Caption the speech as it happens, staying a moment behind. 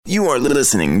You are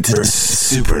listening to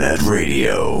Supernet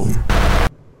Radio.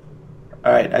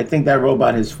 All right, I think that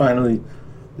robot has finally...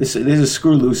 There's a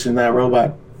screw loose in that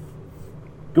robot.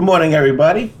 Good morning,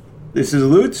 everybody. This is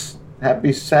LooTz.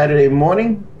 Happy Saturday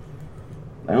morning.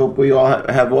 I hope we all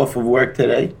have off of work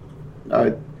today.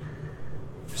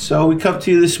 So we come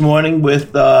to you this morning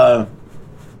with an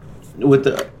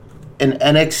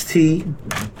NXT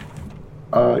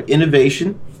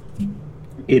innovation.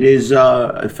 It is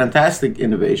a fantastic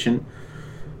innovation.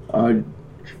 There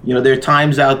are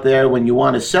times out there when you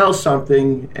want to sell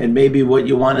something, and maybe what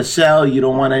you want to sell, you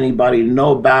don't want anybody to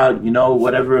know about,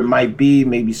 whatever it might be,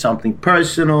 maybe something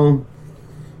personal,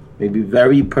 maybe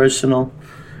very personal.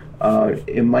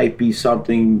 It might be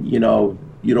something, you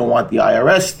don't want the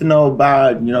IRS to know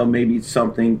about, maybe it's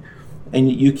something,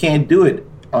 and you can't do it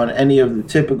on any of the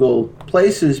typical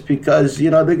places because,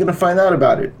 they're going to find out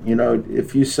about it.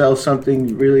 If you sell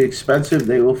something really expensive,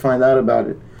 they will find out about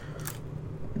it.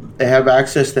 They have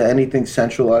access to anything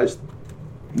centralized.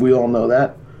 We all know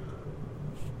that.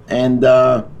 And,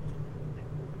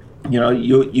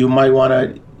 you might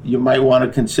want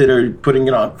to consider putting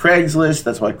it on Craigslist.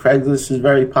 That's why Craigslist is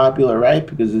very popular, right?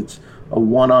 Because it's a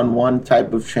one-on-one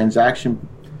type of transaction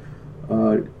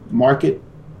market.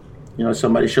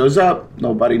 Somebody shows up,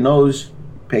 nobody knows,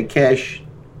 pay cash,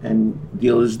 and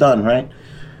deal is done, right?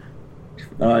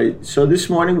 So this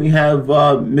morning we have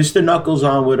Mr. Knuckles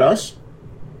on with us.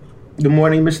 Good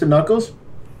morning, Mr. Knuckles.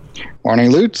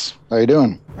 Morning, LooTz. How you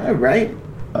doing? All right.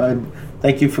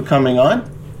 Thank you for coming on.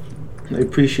 I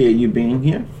appreciate you being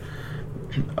here.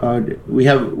 We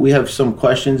have some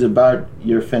questions about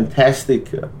your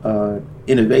fantastic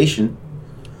innovation,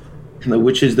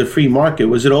 which is the free market.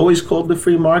 Was it always called the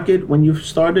free market when you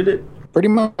started it? Pretty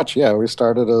much, yeah. We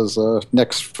started as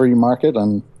NXT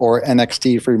Freemarket or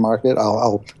NXT Freemarket.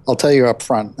 I'll tell you up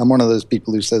front. I'm one of those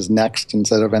people who says next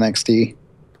instead of NXT.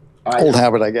 Old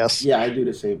habit, I guess. Yeah, I do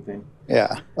the same thing.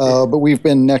 Yeah, but we've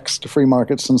been NXT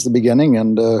Freemarket since the beginning,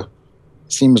 and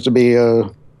seems to be a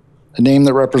name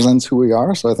that represents who we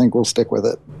are. So I think we'll stick with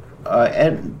it.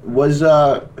 And was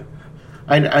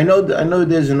I know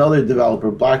there's another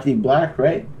developer, Blocky Black,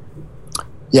 right?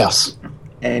 Yes.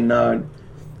 And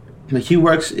he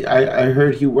works. I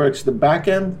heard he works the back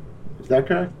end. Is that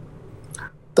correct?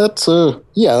 That's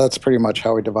that's pretty much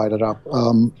how we divide it up.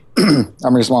 I'm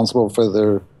responsible for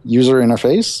the user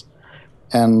interface,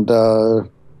 and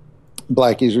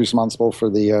Blackie's responsible for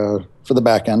the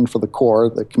back end, for the core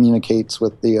that communicates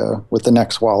with the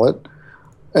Next wallet.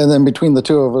 And then between the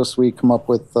two of us, we come up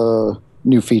with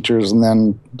new features and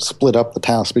then split up the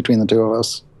tasks between the two of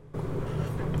us.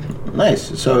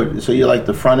 Nice. So you're like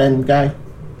the front end guy?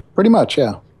 Pretty much,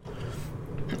 yeah.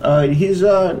 So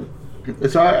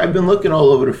I've been looking all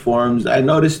over the forums. I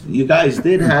noticed you guys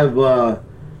did have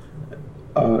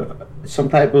some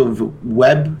type of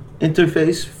web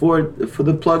interface for the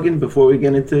plugin before we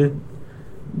get into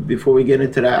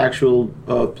the actual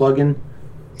plugin.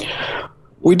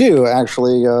 We do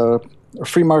actually.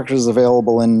 Freemarket is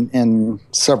available in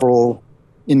several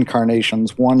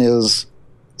incarnations. One is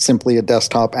simply a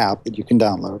desktop app that you can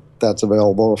download. That's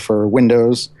available for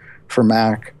Windows, for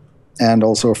Mac, and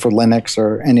also for Linux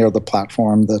or any other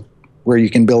platform where you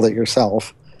can build it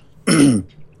yourself. And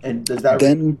does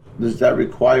that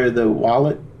require the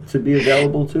wallet to be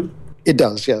available too? It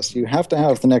does, yes. You have to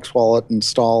have the Next wallet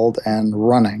installed and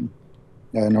running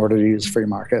in order to use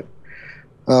Freemarket.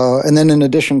 And then in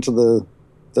addition to the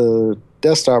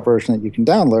desktop version that you can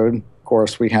download, of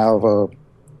course, we have a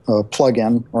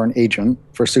plugin or an agent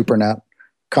for SuperNet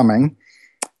coming.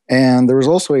 And there is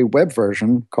also a web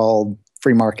version called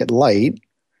Freemarket Lite.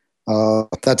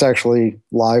 That's actually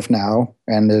live now,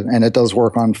 and it does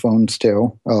work on phones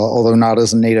too, although not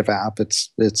as a native app. It's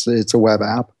a web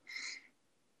app.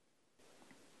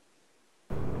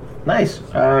 Nice.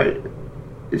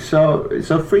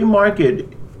 So free market.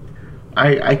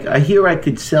 I hear I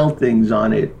could sell things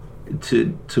on it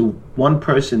to one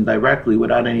person directly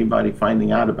without anybody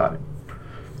finding out about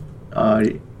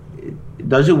it.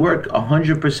 Does it work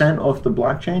 100% off the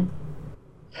blockchain?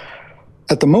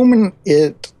 At the moment,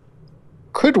 it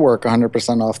could work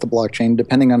 100% off the blockchain,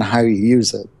 depending on how you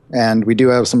use it. And we do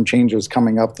have some changes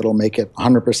coming up that'll make it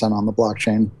 100% on the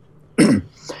blockchain.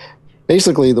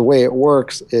 Basically, the way it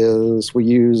works is we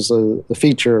use a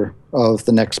feature of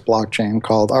the Next blockchain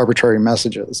called arbitrary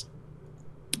messages.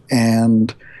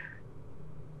 And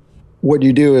what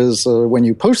you do is when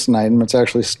you post an item, it's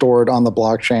actually stored on the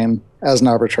blockchain as an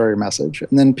arbitrary message.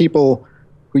 And then people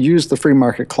who use the free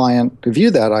market client to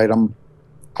view that item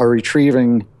are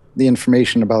retrieving the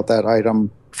information about that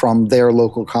item from their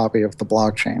local copy of the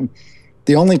blockchain.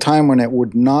 The only time when it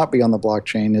would not be on the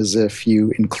blockchain is if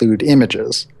you include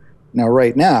images. Now,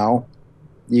 right now,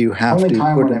 you have to. The only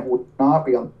time when it would not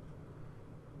be on.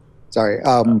 Sorry,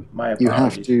 you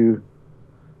have to.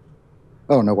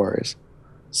 Oh, no worries.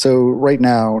 So right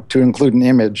now, to include an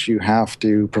image, you have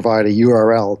to provide a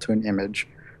URL to an image.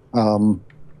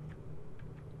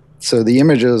 So the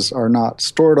images are not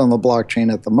stored on the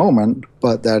blockchain at the moment,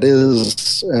 but that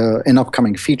is an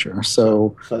upcoming feature.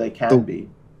 So they can be.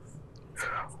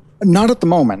 Not at the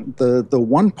moment. The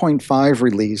 1.5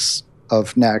 release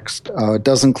of Next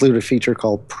does include a feature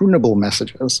called prunable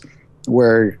messages,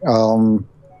 where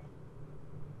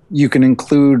you can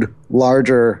include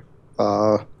larger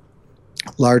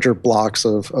blocks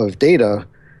of data,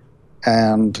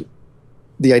 and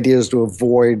the idea is to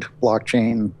avoid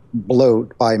blockchain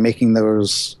bloat by making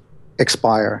those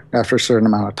expire after a certain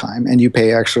amount of time, and you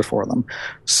pay extra for them.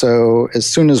 So as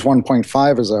soon as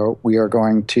 1.5 is out, we are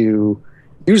going to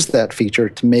use that feature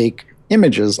to make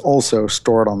images also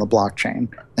stored on the blockchain,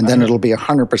 and then it'll be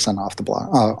 100% off the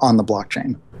on the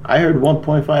blockchain. I heard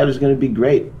 1.5 is going to be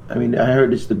great. I mean, I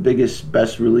heard it's the biggest,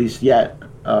 best release yet.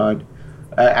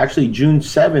 Actually, June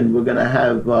 7, we're going to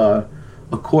have a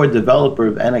core developer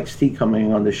of NXT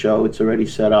coming on the show. It's already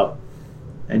set up.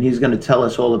 And he's going to tell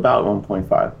us all about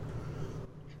 1.5.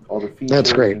 All the features.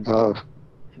 That's great.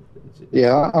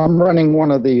 Yeah, I'm running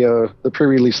one of the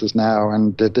pre-releases now,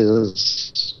 and it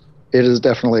is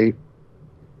definitely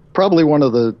probably one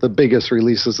of the biggest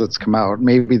releases that's come out.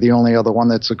 Maybe the only other one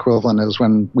that's equivalent is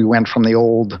when we went from the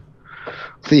old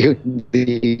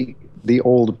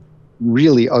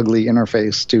really ugly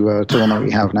interface to the one that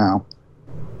we have now.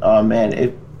 Oh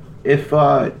man,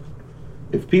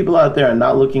 if people out there are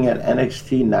not looking at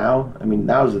NXT now, I mean,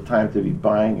 now's the time to be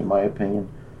buying, in my opinion.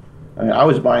 I mean, I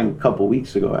was buying a couple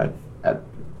weeks ago at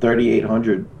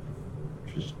 $3,800,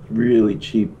 which is really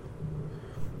cheap.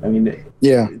 I mean,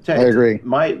 yeah, I agree.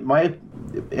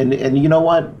 And you know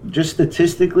what? Just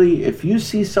statistically, if you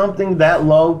see something that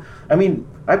low, I mean,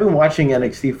 I've been watching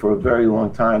NXT for a very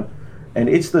long time, and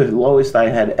it's the lowest I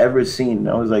had ever seen.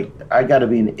 I was like, I got to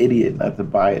be an idiot not to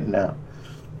buy it now.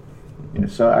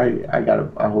 So I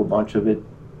got a whole bunch of it.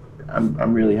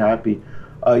 I'm really happy.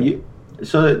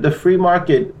 So the free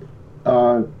market,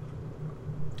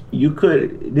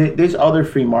 there's other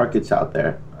free markets out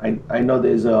there. I know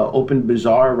there's Open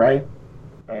Bazaar, right?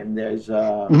 And there's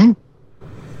I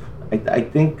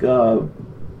think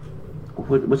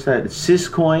what's that?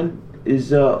 Syscoin is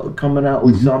coming out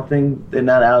with something. They're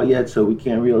not out yet, so we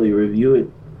can't really review it.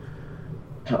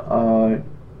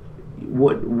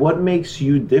 What makes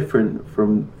you different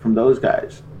from those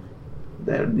guys?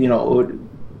 That, you know,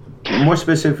 more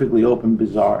specifically Open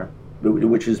Bazaar,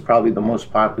 which is probably the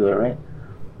most popular, right?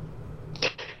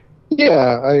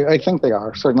 Yeah, I think they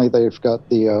are. Certainly, they've got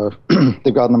they've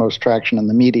gotten the most traction in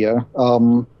the media.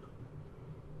 When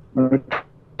it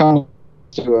comes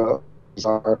to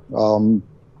Bazaar,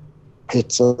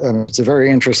 it's a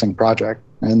very interesting project,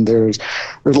 and there's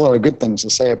a lot of good things to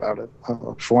say about it.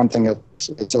 For one thing,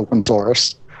 it's open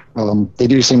source. They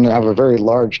do seem to have a very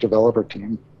large developer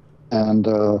team, and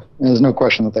there's no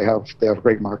question that they have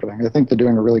great marketing. I think they're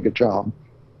doing a really good job.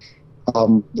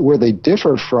 Where they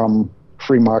differ from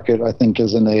free market, I think,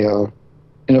 is in a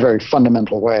very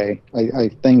fundamental way. I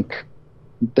think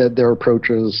that their approach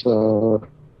is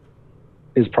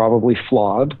probably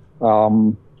flawed.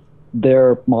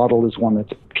 Their model is one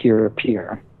that's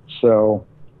peer-to-peer. So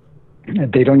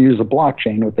they don't use a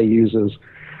blockchain. What they use is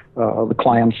the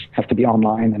clients have to be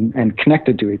online and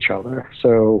connected to each other.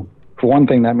 So for one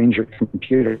thing, that means your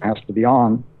computer has to be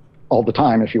on all the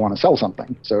time if you want to sell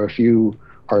something. So if you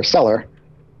are a seller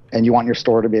and you want your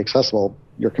store to be accessible,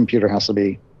 your computer has to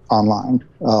be online.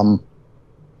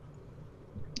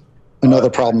 Another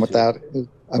problem with that is,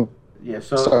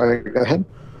 sorry, go ahead.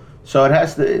 So it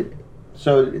has to.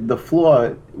 So the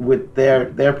flaw with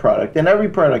their product, and every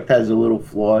product has a little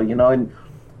flaw, you know, and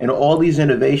all these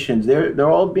innovations, they're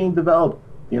all being developed,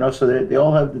 you know, so they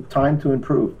all have the time to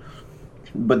improve.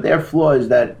 But their flaw is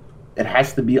that it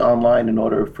has to be online in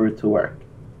order for it to work.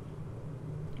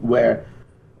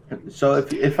 So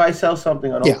if I sell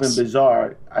something on Open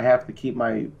Bazaar, I have to keep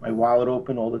my wallet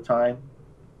open all the time?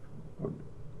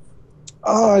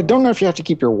 I don't know if you have to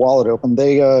keep your wallet open.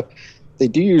 They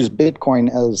do use Bitcoin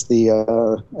as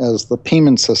the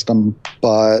payment system,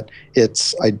 but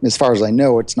it's as far as I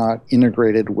know, it's not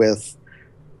integrated with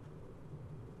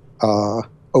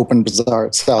Open Bazaar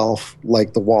itself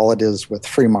like the wallet is with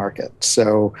Freemarket.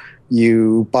 So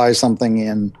you buy something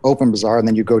in Open Bazaar and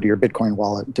then you go to your Bitcoin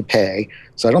wallet to pay.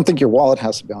 So I don't think your wallet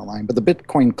has to be online, but the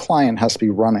Bitcoin client has to be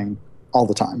running all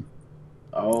the time.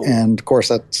 Oh. And of course,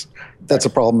 that's a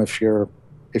problem if you're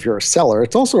a seller.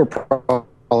 It's also a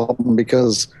problem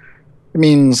because it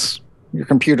means your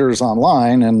computer's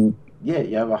online, and yeah,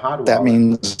 you have a hot wallet. That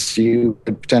means you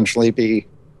could potentially be,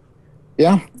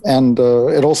 and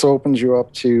it also opens you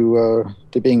up to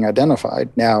being identified.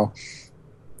 Now,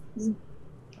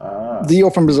 the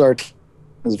Open Bazaar team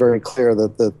is very clear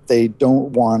that they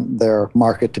don't want their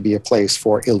market to be a place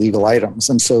for illegal items,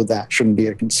 and so that shouldn't be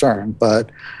a concern. But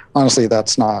honestly,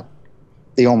 that's not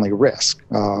the only risk.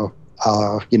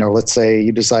 Let's say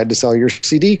you decide to sell your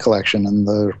CD collection, and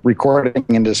the recording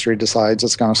industry decides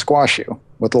it's going to squash you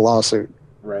with a lawsuit.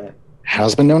 Right.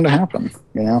 Has been known to happen,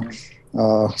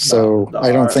 So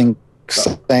I don't think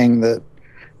that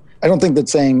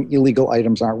saying illegal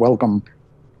items aren't welcome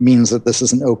means that this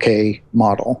is an okay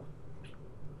model.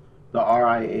 The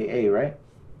RIAA, right?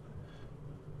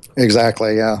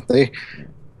 Exactly. Yeah.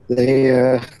 They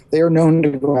are known to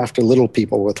go after little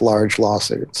people with large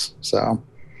lawsuits. So,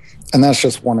 and that's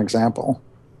just one example.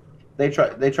 They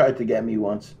tried to get me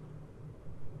once.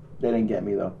 They didn't get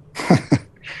me though.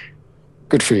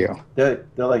 Good for you. They're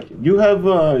like, you have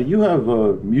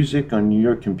music on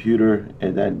your computer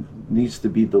and that needs to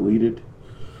be deleted.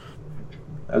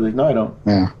 I was like, no, I don't.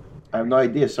 Yeah. I have no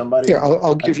idea. Somebody. Here,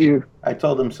 I'll give you. I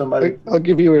told them somebody. I'll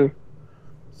give you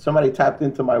Somebody tapped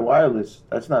into my wireless.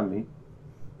 That's not me.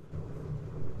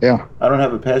 Yeah. I don't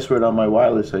have a password on my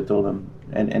wireless. I told them,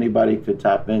 and anybody could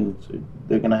tap in. So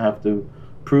they're gonna have to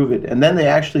prove it. And then they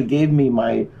actually gave me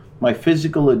my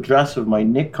physical address of my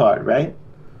NIC card, right?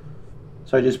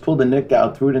 So I just pulled the NIC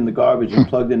out, threw it in the garbage, and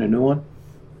plugged in a new one.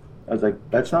 I was like,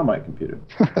 that's not my computer.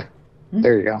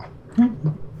 There you go.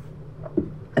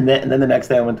 And then the next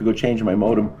day I went to go change my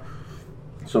modem.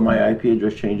 So my IP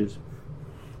address changes.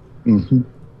 Mm-hmm.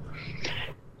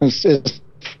 As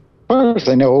far as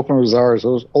I know, Open Bazaar is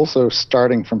also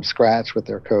starting from scratch with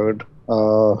their code.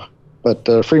 But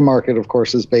Free Market, of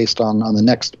course, is based on the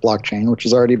Next blockchain, which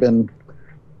has already been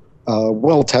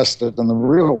well tested in the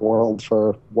real world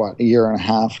for, a year and a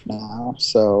half now.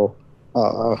 So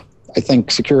I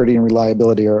think security and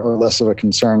reliability are less of a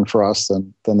concern for us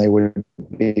than they would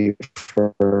be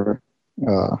for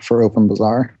Open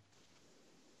Bazaar.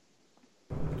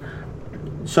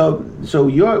 So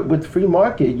you're with Free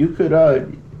Market, you could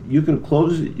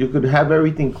close, you could have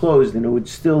everything closed, and it would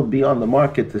still be on the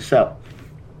market to sell.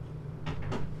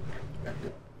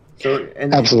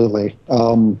 Absolutely.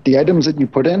 The items that you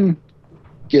put in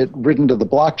get written to the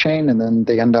blockchain, and then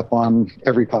they end up on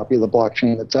every copy of the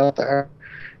blockchain that's out there.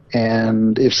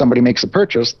 And if somebody makes a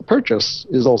purchase, the purchase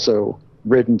is also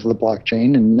written to the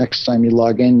blockchain, and next time you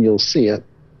log in, you'll see it.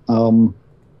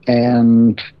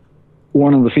 And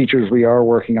one of the features we are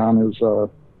working on is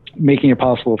making it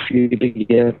possible for you to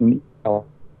get an email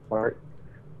alert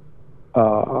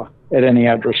at any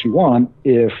address you want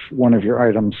if one of your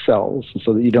items sells,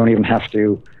 so that you don't even have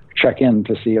to check in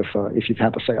to see if you've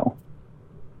had a sale.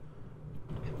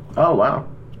 Oh, wow.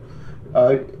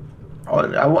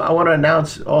 I want to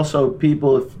announce also,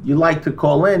 people, if you like to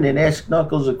call in and ask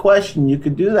Knuckles a question, you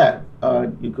could do that.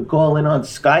 You could call in on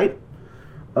Skype.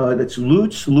 That's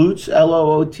LooTz, LOOTZ,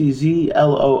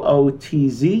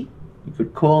 LOOTZ. You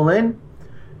could call in,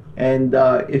 and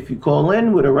if you call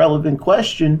in with a relevant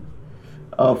question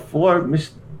for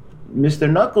Mr.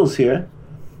 Knuckles here,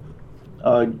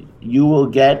 you will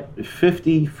get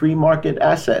 50 free market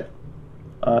asset.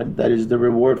 That is the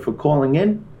reward for calling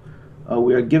in.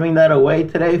 We are giving that away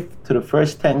today to the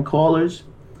first 10 callers.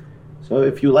 So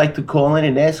if you like to call in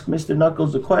and ask Mr.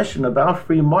 Knuckles a question about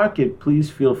Free Market, please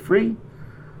feel free.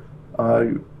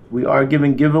 We are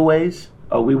giving giveaways.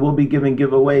 We will be giving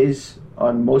giveaways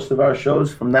on most of our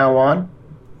shows from now on.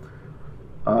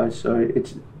 So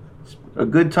it's a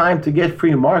good time to get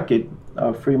Free Market.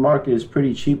 Free Market is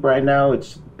pretty cheap right now.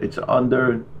 It's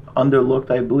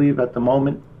underlooked, I believe, at the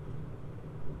moment.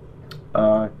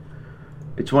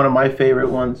 It's one of my favorite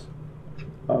ones.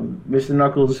 Mr.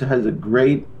 Knuckles has a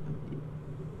great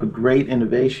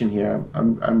innovation here.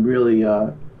 I'm really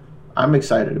I'm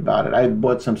excited about it. I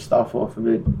bought some stuff off of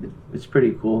it. It's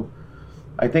pretty cool.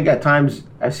 I think at times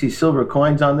I see silver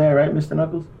coins on there, right, Mr.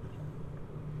 Knuckles?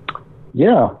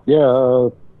 Yeah.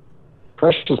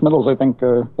 Precious metals. I think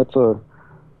that's a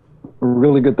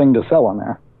really good thing to sell on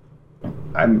there.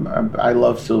 I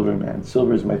love silver, man.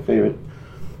 Silver is my favorite.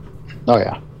 Oh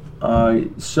yeah.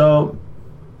 So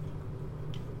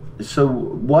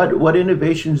what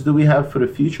innovations do we have for the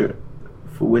future?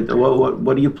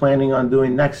 What are you planning on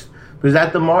doing next? Because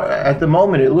at the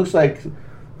moment it looks like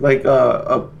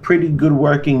a pretty good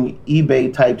working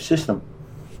eBay type system.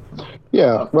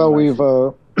 Yeah. Well, we've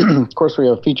of course we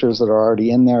have features that are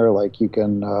already in there, like you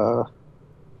can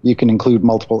You can include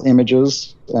multiple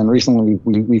images, and recently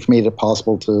we've made it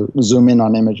possible to zoom in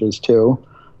on images too.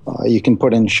 You can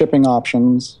put in shipping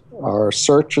options. Our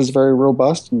search is very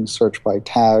robust. You can search by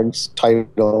tags,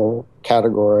 title,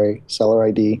 category, seller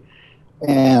ID,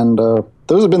 and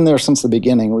those have been there since the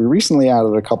beginning. We recently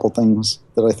added a couple things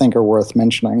that I think are worth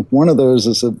mentioning. One of those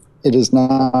is that it is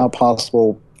now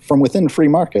possible from within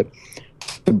Freemarket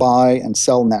to buy and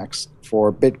sell next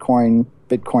for Bitcoin,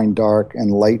 Bitcoin Dark,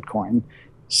 and Litecoin.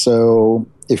 So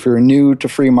if you're new to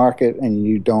Freemarket and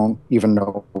you don't even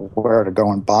know where to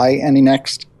go and buy any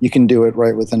next, you can do it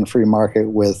right within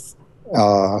Freemarket with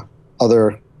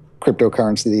other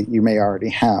cryptocurrency that you may already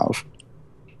have.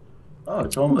 Oh,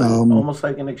 it's almost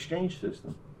like an exchange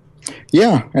system.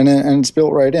 Yeah, and it's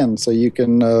built right in. So you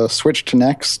can switch to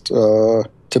next to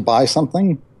buy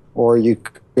something, or you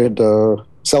could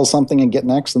sell something and get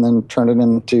next and then turn it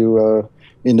into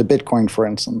Bitcoin, for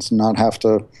instance, and not have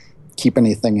to keep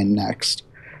anything in next.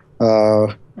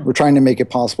 We're trying to make it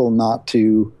possible not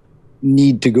to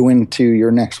need to go into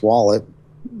your next wallet,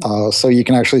 so you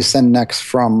can actually send next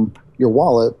from your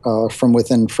wallet from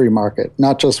within Freemarket,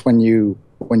 not just when you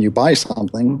buy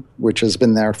something, which has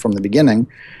been there from the beginning,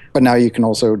 but now you can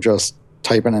also just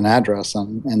type in an address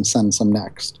and send some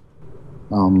next.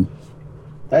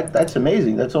 That's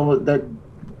amazing. That's almost that.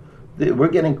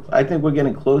 I think we're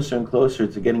getting closer and closer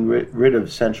to getting rid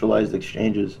of centralized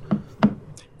exchanges.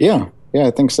 Yeah,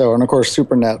 I think so. And of course,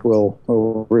 SuperNet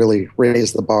will really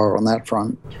raise the bar on that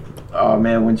front. Oh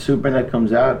man, when SuperNet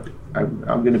comes out, I'm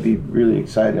going to be really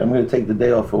excited. I'm going to take the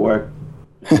day off of work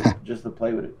just to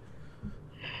play with it.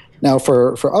 Now,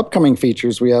 for upcoming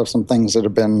features, we have some things that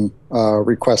have been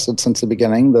requested since the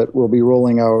beginning that we'll be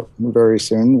rolling out very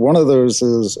soon. One of those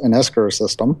is an escrow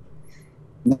system.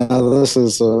 Now, this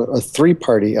is a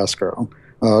three-party escrow.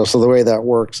 So the way that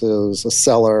works is a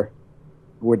seller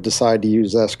would decide to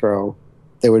use escrow.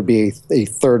 There would be a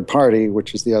third party,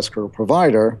 which is the escrow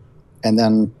provider, and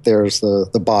then there's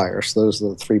the buyer. So those are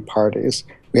the three parties.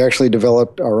 We actually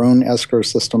developed our own escrow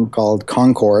system called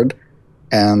Concord,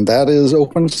 and that is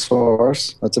open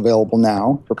source. That's available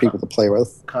now for people to play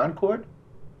with. Concord?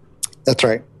 That's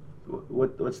right.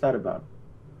 What's that about?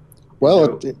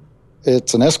 Well,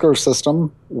 it's an escrow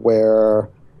system where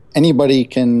anybody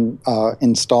can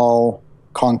install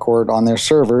Concord on their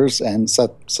servers and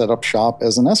set up shop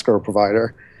as an escrow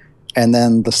provider. And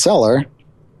then the seller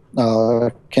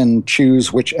can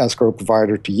choose which escrow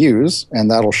provider to use, and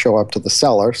that'll show up to the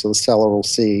seller. So the seller will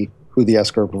see who the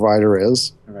escrow provider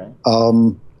is. Right.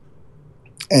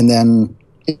 And then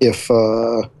if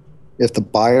the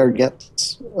buyer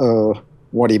gets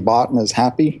what he bought and is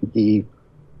happy, he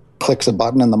clicks a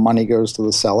button and the money goes to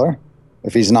the seller.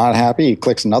 If he's not happy, he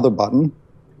clicks another button,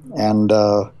 and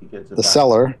the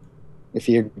seller, if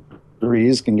he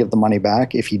agrees, can give the money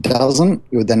back. If he doesn't,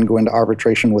 it would then go into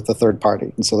arbitration with the third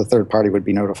party, and so the third party would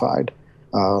be notified.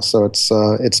 So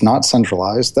it's not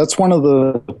centralized. That's one of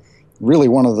the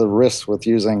risks with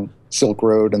using Silk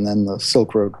Road and then the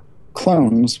Silk Road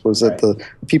clones was that the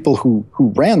people who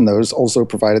ran those also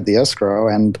provided the escrow,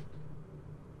 and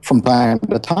from time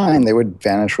to time they would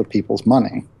vanish with people's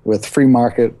money. With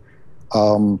Freemarket,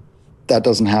 that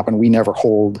doesn't happen. We never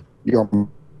hold your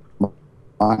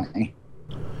money.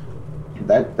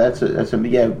 I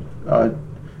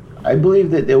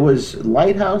believe that there was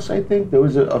Lighthouse. I think there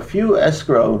was a few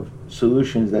escrow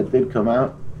solutions that did come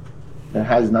out that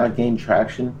has not gained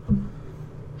traction.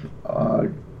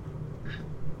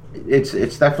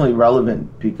 It's definitely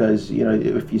relevant because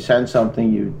if you send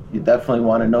something, you definitely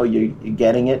want to know you're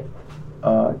getting it.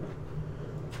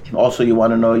 Also, you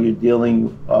want to know you're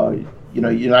dealing.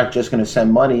 You're not just going to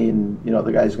send money and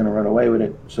the guy's going to run away with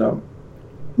it. So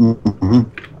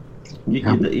you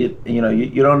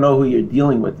don't know who you're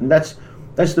dealing with, and that's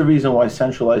the reason why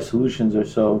centralized solutions are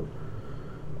so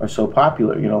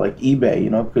popular. Like eBay.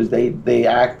 Because they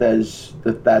act as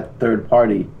that third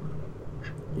party.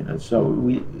 So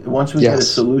once we get a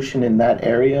solution in that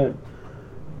area,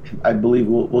 I believe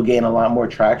we'll gain a lot more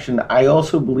traction. I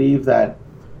also believe that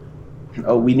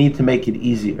we need to make it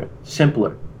easier,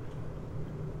 simpler.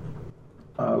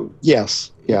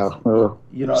 Yes, yeah.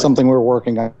 Something we're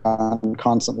working on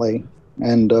constantly,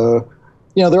 and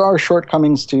there are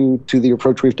shortcomings to the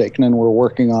approach we've taken, and we're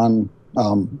working on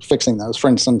fixing those. For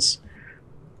instance,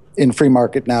 in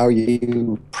Freemarket now,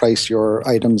 you price your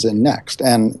items in next,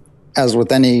 and as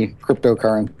with any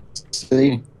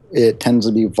cryptocurrency, it tends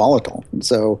to be volatile. And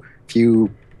so if you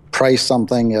price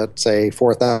something at, say,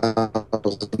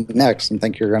 4,000 next and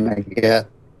think you're going to get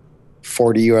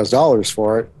 $40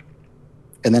 for it,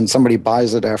 and then somebody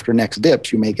buys it after next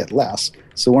dips, you may get less.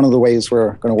 So one of the ways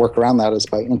we're going to work around that is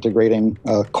by integrating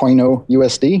Koino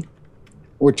USD,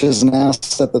 which is an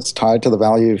asset that's tied to the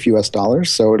value of US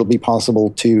dollars. So it'll be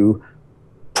possible to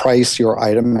price your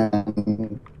item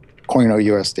in Koino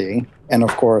USD. And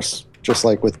of course, just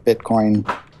like with Bitcoin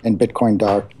and Bitcoin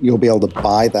Dark, you'll be able to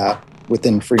buy that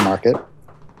within free market,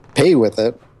 pay with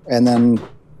it, and then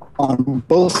on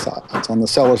both sides, on the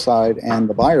seller side and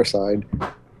the buyer side,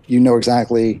 you know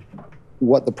exactly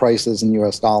what the price is in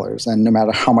US dollars. And no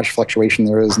matter how much fluctuation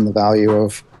there is in the value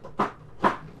of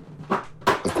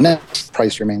the next,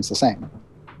 price remains the same.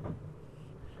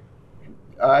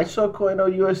 I saw Koino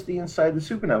USD inside the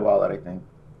SuperNet wallet, I think.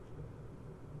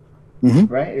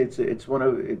 Mm-hmm. Right? It's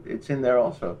in there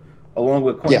also, along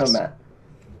with Koinomat.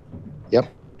 Yes. Yep.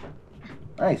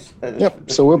 Nice. Yep.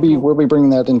 So we'll be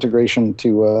bringing that integration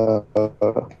to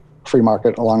free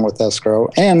market along with escrow,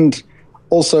 and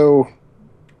also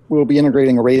we'll be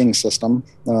integrating a rating system.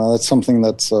 That's something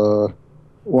that's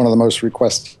one of the most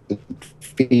requested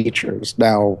features.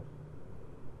 Now,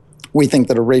 we think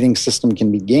that a rating system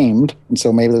can be gamed, and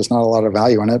so maybe there's not a lot of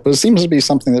value in it, but it seems to be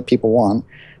something that people want.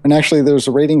 And actually, there's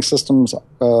a rating system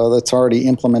that's already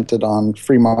implemented on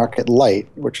Free Market Lite,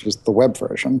 which is the web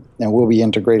version, and we'll be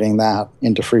integrating that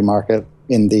into Free Market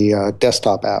in the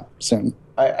desktop app soon.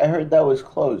 I heard that was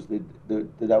closed. Did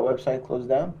that website close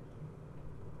down?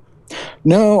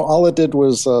 No, all it did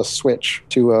was switch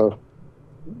to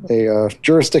a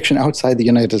jurisdiction outside the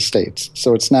United States.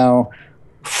 So it's now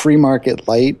Free Market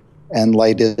Lite, and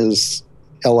Lite is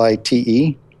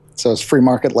LITE. So it's Free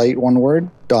Market Lite, one word,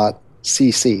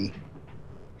 .cc.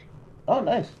 Oh,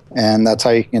 nice. And that's how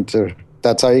you can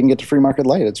get to Free Market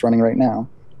Lite. It's running right now.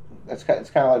 It's kind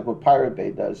of like what Pirate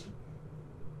Bay does.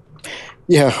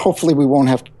 Yeah, hopefully we won't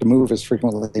have to move as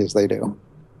frequently as they do.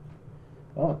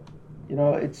 Oh,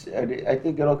 I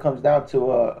think it all comes down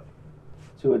to a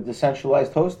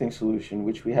decentralized hosting solution,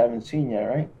 which we haven't seen yet,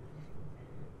 right?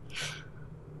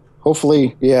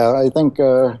 Hopefully, yeah. I think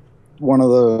one of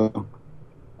the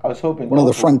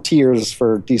frontiers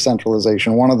for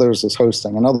decentralization. One of those is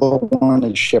hosting. Another one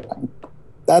is shipping.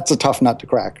 That's a tough nut to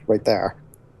crack right there.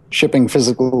 Shipping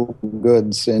physical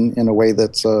goods in a way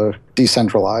that's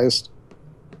decentralized.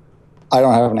 I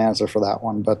don't have an answer for that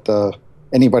one, but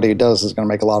anybody who does is going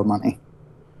to make a lot of money.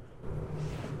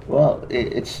 Well,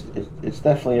 it's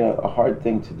definitely a hard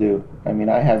thing to do. I mean,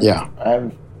 I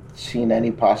haven't seen any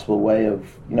possible way of,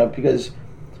 because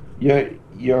your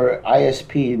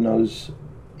ISP knows,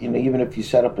 even if you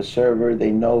set up a server,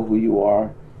 they know who you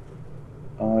are.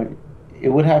 It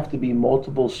would have to be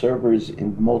multiple servers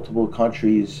in multiple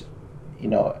countries,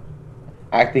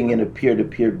 acting in a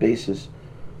peer-to-peer basis.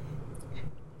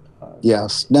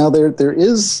 Yes. Now there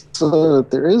is a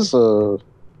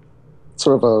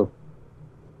sort of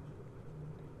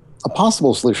a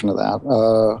possible solution to that.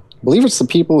 I believe it's the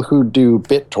people who do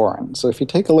BitTorrent. So if you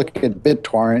take a look at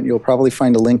BitTorrent, you'll probably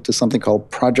find a link to something called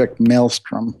Project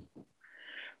Maelstrom,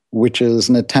 which is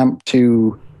an attempt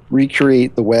to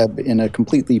recreate the web in a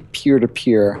completely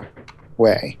peer-to-peer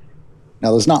way. Now,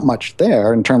 there's not much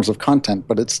there in terms of content,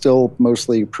 but it's still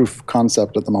mostly proof of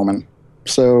concept at the moment.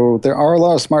 So there are a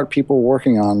lot of smart people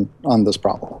working on this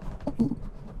problem.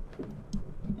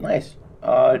 Nice.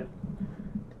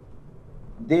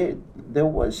 There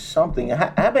was something.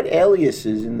 How about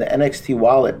aliases in the NXT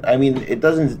wallet? I mean, it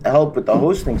doesn't help with the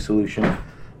hosting solution,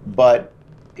 but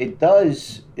it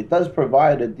does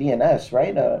provide a DNS,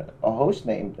 right? A host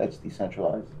name that's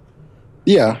decentralized.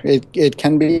 Yeah, it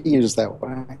can be used that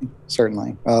way,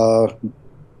 certainly.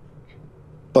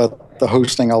 But the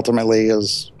hosting ultimately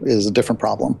is a different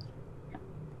problem.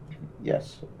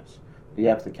 Yes. You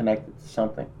have to connect it to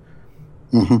something.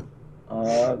 Mm-hmm.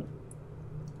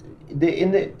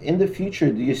 In the future,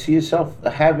 do you see yourself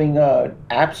having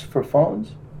apps for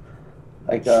phones,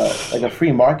 like a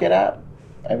free market app?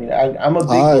 I mean, I'm a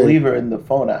big believer in the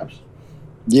phone apps.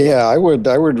 Yeah, I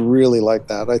would really like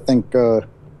that. I think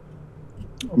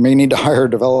may need to hire a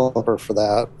developer for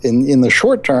that. In the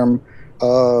short term,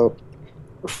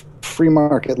 Free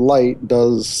Market Lite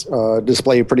does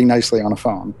display pretty nicely on a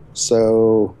phone.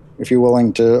 So if you're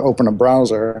willing to open a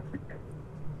browser,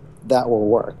 that will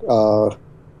work.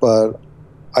 But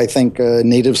I think a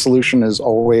native solution is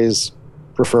always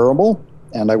preferable,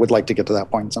 and I would like to get to that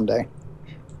point someday.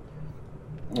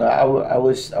 I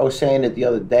was saying it the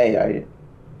other day.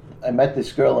 I met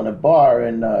this girl in a bar,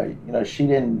 and she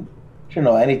didn't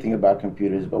know anything about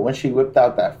computers, but when she whipped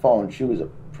out that phone, she was a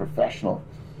professional.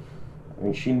 I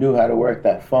mean, she knew how to work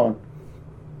that phone.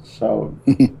 So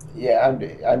yeah,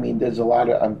 I mean, there's a lot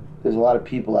of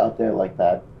people out there like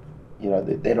that.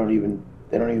 They don't even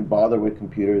They don't even bother with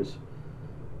computers,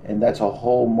 and that's a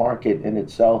whole market in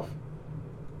itself.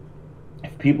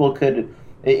 If people could,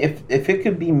 if it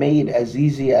could be made as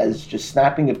easy as just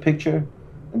snapping a picture,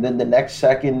 and then the next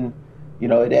second,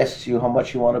 it asks you how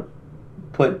much you want to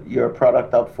put your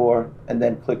product up for, and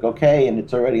then click OK, and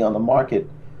it's already on the market.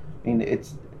 I mean,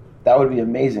 that would be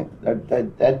amazing.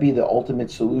 That'd be the ultimate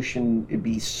solution. It'd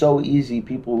be so easy.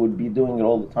 People would be doing it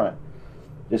all the time.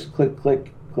 Just click,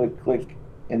 click, click, click,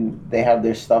 and they have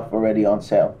their stuff already on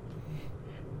sale.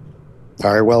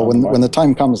 All right. Well, when the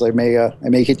time comes, I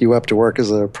may hit you up to work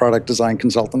as a product design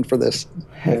consultant for this.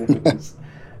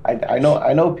 I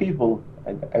know people.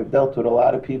 I've dealt with a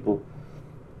lot of people.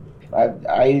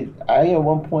 I at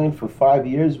one point for 5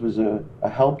 years was a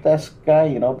help desk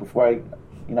guy. Before I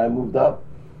moved up.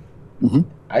 Mm-hmm.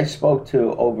 I spoke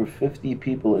to over 50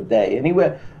 people a day,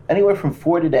 anywhere from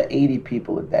 40 to 80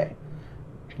 people a day,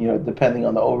 depending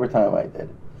on the overtime I did.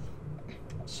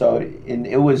 So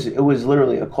it was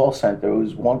literally a call center. It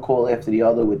was one call after the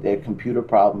other with their computer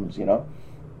problems,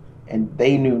 and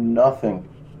they knew nothing.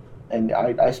 And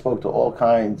I spoke to all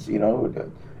kinds,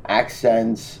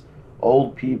 accents,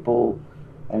 old people.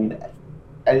 I mean,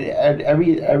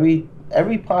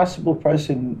 every possible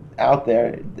person out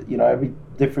there, every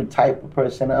different type of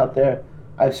person out there,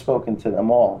 I've spoken to them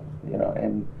all,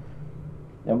 and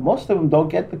most of them don't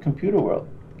get the computer world.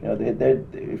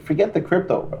 They forget the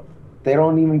crypto world. They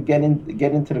don't even get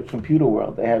into the computer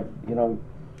world. They have,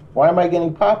 why am I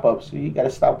getting pop-ups? You got to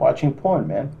stop watching porn,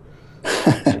 man.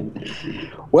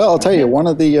 Well, I'll tell you, one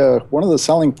of the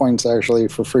selling points actually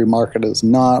for free market is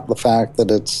not the fact that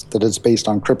it's based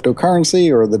on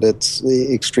cryptocurrency or that it's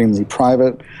extremely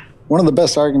private. One of the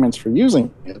best arguments for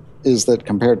using it is that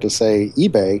compared to, say,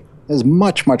 eBay, is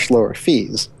much, much lower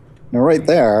fees. Now, right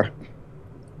there,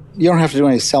 you don't have to do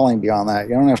any selling beyond that.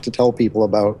 You don't have to tell people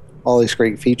about all these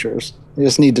great features. You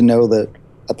just need to know that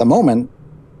at the moment,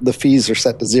 the fees are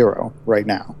set to 0 right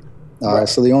now. Right.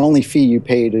 So the only fee you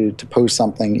pay to post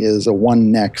something is a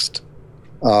OneNext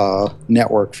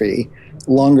network fee.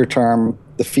 Longer term,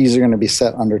 the fees are going to be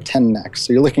set under 10next.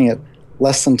 So you're looking at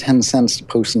less than 10 cents to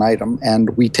post an item,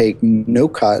 and we take no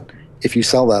cut if you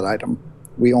sell that item.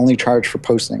 We only charge for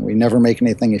posting. We never make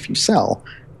anything if you sell.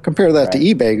 Compare that to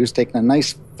eBay, who's taking a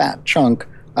nice fat chunk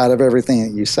out of everything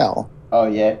that you sell. Oh,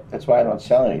 yeah? That's why I don't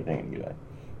sell anything in eBay.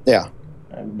 Yeah.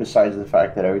 And besides the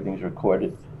fact that everything's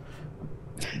recorded.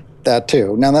 That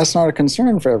too. Now, that's not a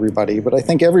concern for everybody, but I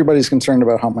think everybody's concerned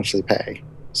about how much they pay.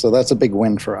 So that's a big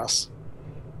win for us.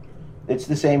 It's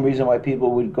the same reason why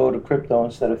people would go to crypto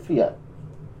instead of fiat.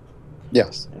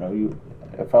 Yes.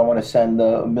 If I want to send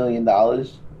 $1 million,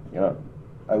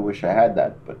 I wish I had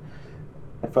that. But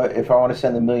if I want to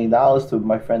send $1 million to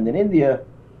my friend in India,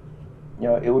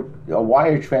 a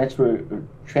wire transfer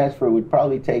would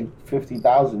probably take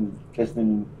 $50,000 just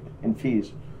in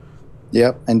fees.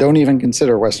 Yep, and don't even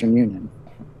consider Western Union.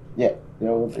 Yeah,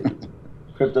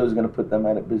 crypto is going to put them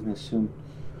out of business soon.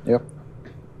 Yep.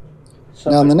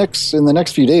 Now, in the next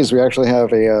few days, we actually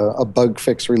have a bug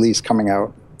fix release coming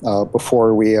out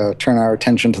before we turn our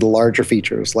attention to the larger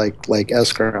features like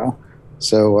escrow.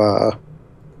 So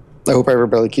I hope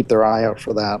everybody keep their eye out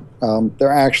for that.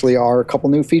 There actually are a couple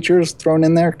new features thrown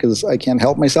in there because I can't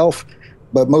help myself,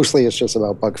 but mostly it's just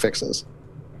about bug fixes.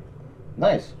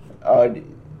 Nice.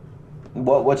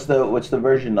 What's the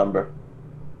version number?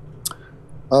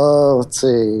 Let's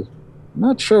see.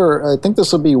 Not sure. I think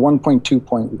this will be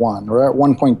 1.2.1. We're at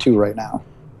 1.2 right now.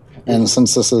 And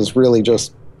since this is really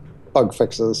just bug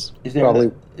fixes, is there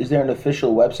an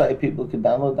official website people could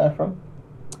download that from?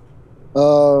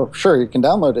 Sure, you can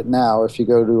download it now if you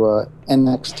go to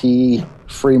NXT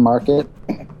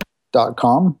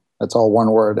Freemarket.com. That's all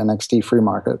one word, NXT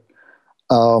Freemarket.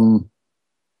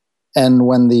 And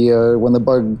when the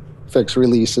bug fix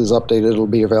release is updated, it'll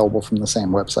be available from the same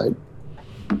website.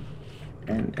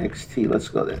 NXT, let's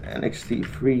go there.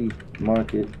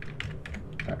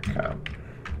 NXTFreeMarket.com.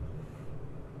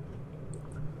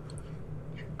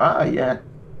 Ah, yeah.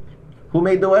 Who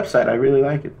made the website? I really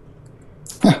like it.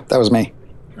 That was me.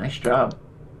 Nice job.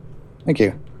 Thank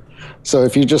you. So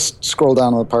if you just scroll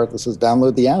down to the part that says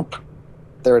download the app,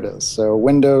 there it is. So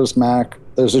Windows, Mac,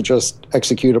 those are just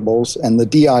executables. And the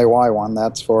DIY one,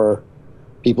 that's for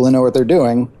people who know what they're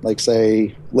doing, like,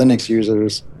 say, Linux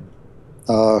users.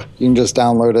 You can just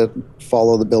download it,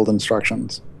 follow the build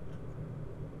instructions.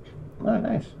 Oh,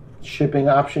 nice. Shipping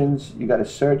options, you got to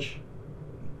search.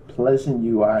 Pleasant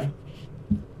UI.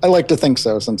 I like to think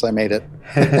so, since I made it.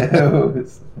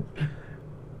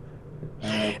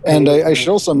 And I should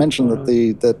also mention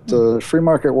that Free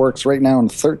Market works right now in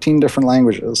 13 different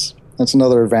languages. That's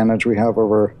another advantage we have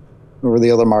over over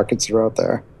the other markets that are out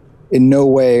there. In no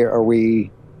way are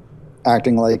we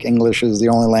acting like English is the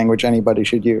only language anybody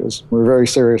should use. We're very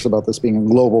serious about this being a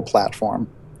global platform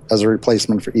as a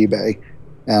replacement for eBay.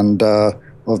 And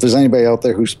if there's anybody out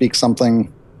there who speaks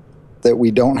something that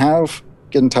we don't have,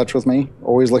 get in touch with me.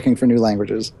 Always looking for new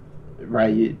languages.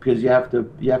 Right, because you have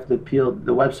to appeal.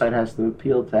 The website has to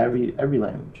appeal to every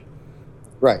language.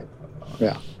 Right.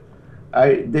 Yeah.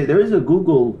 There is a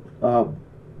Google. What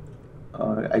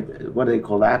do they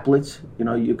call applets?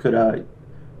 You could.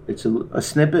 It's a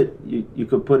snippet. You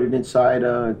could put it inside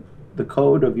the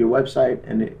code of your website,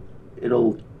 and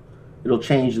it'll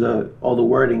change all the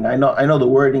wording. I know the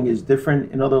wording is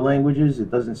different in other languages.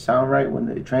 It doesn't sound right when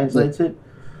it translates it,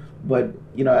 but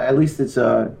at least it's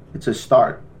a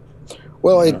start.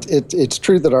 Well, it's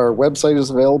true that our website is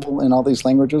available in all these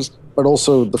languages, but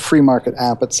also the free market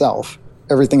app itself.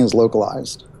 Everything is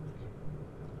localized.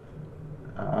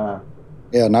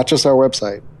 Yeah, not just our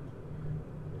website.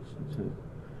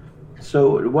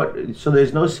 So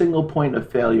there's no single point of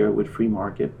failure with free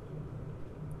market.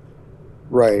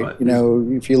 Right.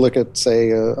 If you look at,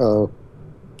 say, a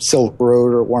Silk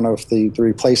Road or one of the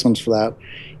replacements for that,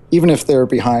 even if they're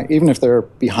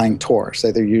behind Tor,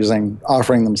 say they're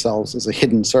offering themselves as a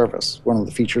hidden service, one of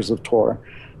the features of Tor,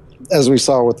 as we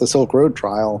saw with the Silk Road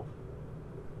trial,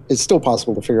 it's still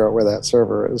possible to figure out where that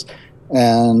server is.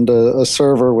 And a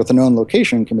server with a known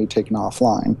location can be taken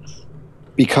offline.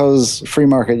 Because free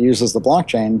market uses the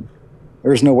blockchain,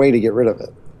 there's no way to get rid of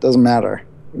it. Doesn't matter.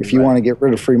 If you want to get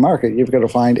rid of free market, you've got to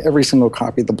find every single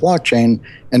copy of the blockchain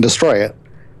and destroy it,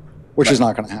 which is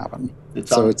not going to happen.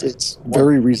 It's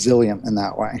very resilient in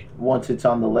that way. Once it's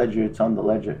on the ledger, it's on the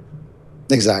ledger.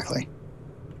 Exactly.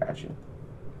 Gotcha.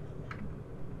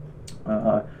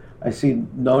 I see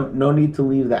no need to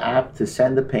leave the app to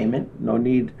send a payment. No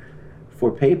need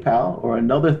for PayPal or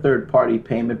another third-party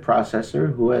payment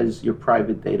processor who has your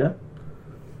private data.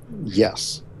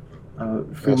 Yes.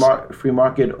 Free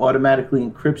market automatically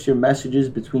encrypts your messages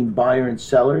between buyer and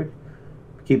seller,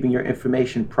 keeping your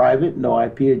information private. No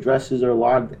IP addresses are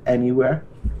logged anywhere.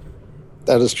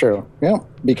 That is true. Yeah,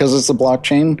 because it's a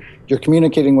blockchain, you're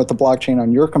communicating with the blockchain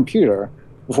on your computer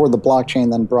before the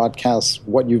blockchain then broadcasts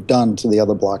what you've done to the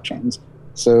other blockchains.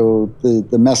 So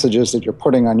the messages that you're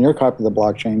putting on your copy of the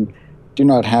blockchain do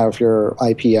not have your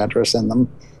IP address in them.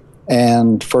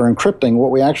 And for encrypting,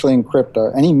 what we actually encrypt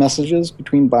are any messages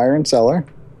between buyer and seller,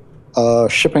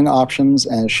 shipping options,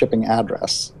 and shipping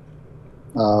address.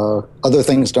 Other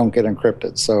things don't get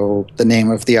encrypted. So the name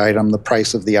of the item, the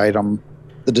price of the item,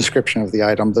 the description of the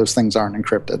item, those things aren't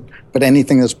encrypted. But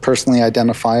anything that's personally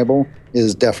identifiable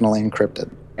is definitely encrypted.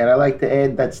 And I like to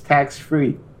add that's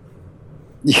tax-free.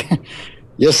 Yeah.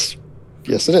 Yes,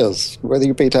 it is. Whether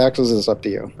you pay taxes is up to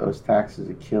you. Those taxes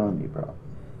are killing me, bro.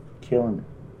 Killing me.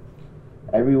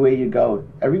 Everywhere you go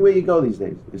these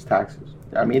days is taxes.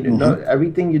 I mean,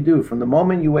 everything you do, from the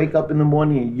moment you wake up in the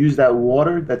morning and use that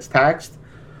water that's taxed,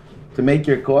 to make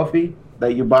your coffee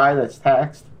that you buy that's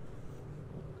taxed,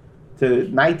 to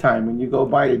nighttime when you go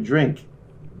buy a drink,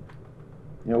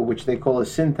 which they call a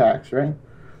sin tax, right?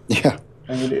 Yeah.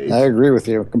 I agree with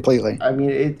you completely. I mean,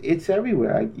 it's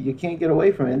everywhere. You can't get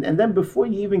away from it. And then before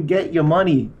you even get your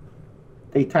money,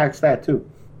 they tax that too.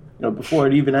 Before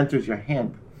it even enters your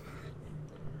hand.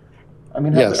 I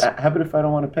mean, how about if I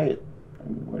don't want to pay it? I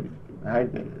mean,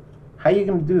 how are you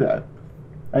going to do that?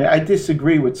 I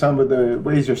disagree with some of the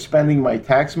ways you're spending my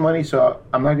tax money, so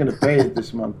I'm not going to pay it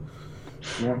this month.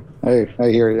 Yeah. I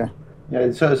hear you.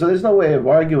 Yeah. So there's no way of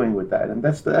arguing with that, and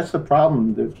that's the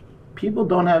problem. People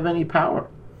don't have any power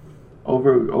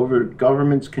over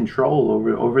government's control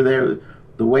over the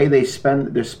way they're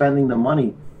spending the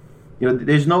money.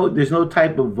 There's no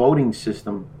type of voting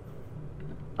system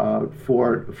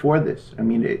for this. I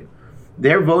mean,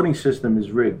 their voting system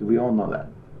is rigged. We all know that.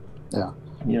 Yeah.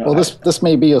 Well, this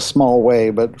may be a small way,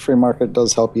 but free market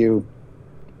does help you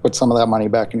put some of that money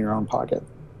back in your own pocket.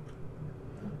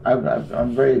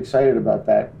 I'm very excited about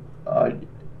that.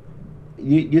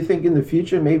 You think in the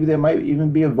future maybe there might even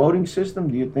be a voting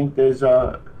system? Do you think there's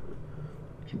you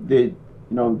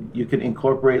could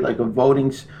incorporate like a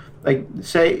voting, like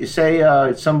say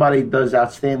somebody does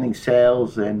outstanding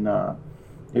sales and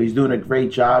he's doing a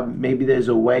great job. Maybe there's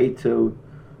a way to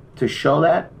show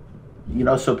that,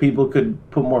 so people could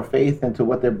put more faith into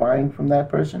what they're buying from that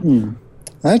person.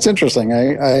 That's interesting.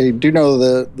 I do know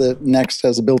that Next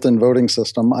has a built-in voting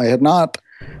system. I had not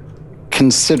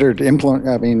considered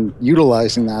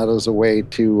utilizing that as a way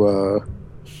to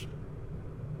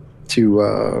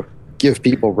give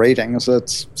people ratings.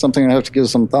 That's something I have to give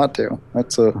some thought to.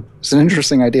 It's an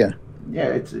interesting idea.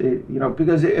 Yeah,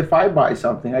 because if I buy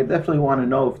something, I definitely want to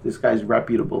know if this guy's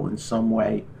reputable in some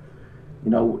way.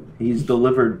 He's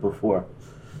delivered before.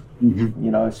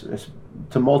 Mm-hmm. It's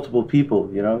to multiple people.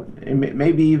 And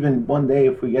maybe even one day,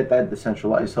 if we get that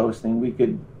decentralized hosting, we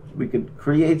could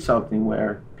create something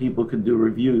where people could do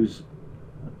reviews.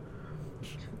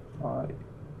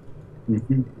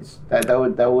 Mm-hmm.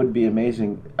 That would be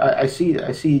amazing. I see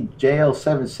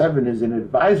JL77 is an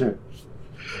advisor.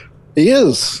 He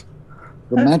is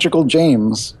the magical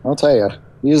James. I'll tell you,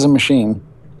 he is a machine.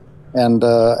 And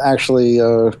actually,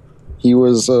 he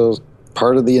was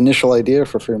part of the initial idea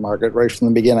for Freemarket right from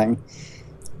the beginning.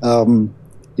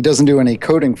 He doesn't do any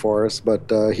coding for us,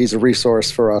 but he's a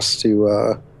resource for us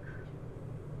to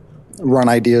run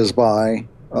ideas by.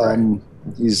 Right.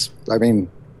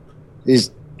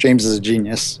 James is a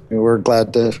genius. We're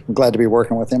glad to be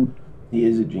working with him. He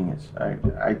is a genius.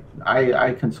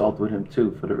 I consult with him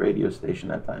too for the radio station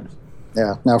at times.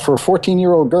 Yeah. Now, for a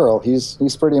 14-year-old girl, he's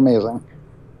pretty amazing.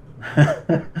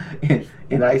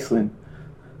 In Iceland.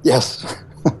 Yes.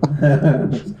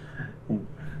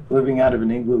 Living out of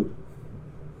an igloo.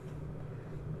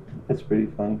 That's pretty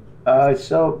funny.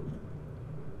 So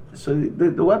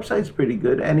the website's pretty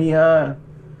good. Any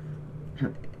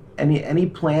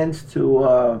plans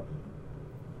to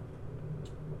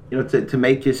to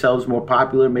make yourselves more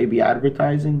popular? Maybe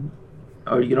advertising,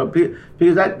 or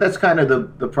because that's kind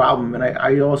of the problem. And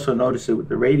I also notice it with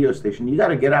the radio station. You got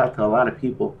to get out to a lot of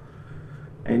people,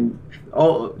 and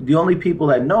the only people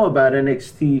that know about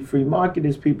NXT Freemarket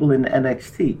is people in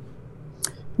NXT.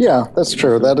 Yeah, that's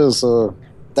true. That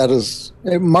is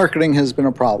marketing has been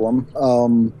a problem.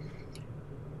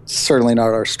 Certainly not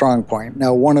our strong point.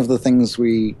 Now, one of the things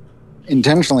we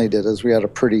intentionally did is we had a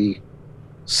pretty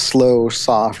slow,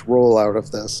 soft rollout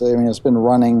of this. I mean, it's been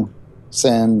running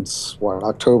since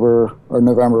October or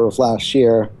November of last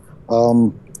year.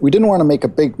 We didn't want to make a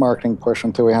big marketing push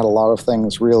until we had a lot of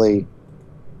things really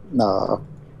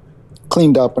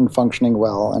cleaned up and functioning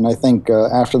well. And I think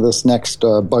after this next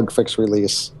bug fix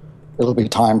release, it'll be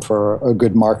time for a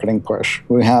good marketing push.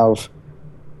 We have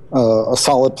a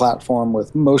solid platform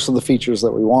with most of the features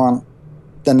that we want.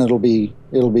 Then it'll be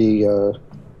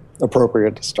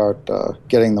appropriate to start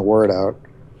getting the word out,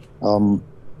 and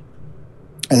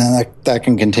then that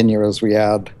can continue as we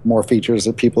add more features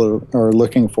that people are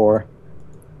looking for.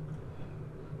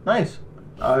 Nice.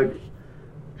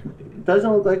 It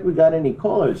doesn't look like we got any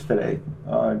callers today.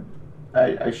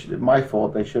 My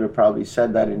fault. I should have probably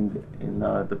said that in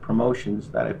the promotions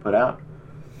that I put out.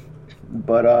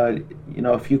 But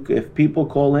if people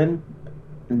call in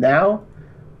now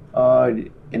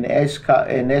and ask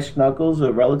Knuckles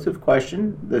a relative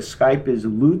question, the Skype is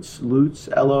LooTz LOOTZ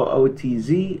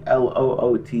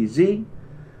LOOTZ.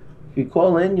 If you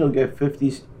call in, you'll get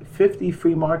 50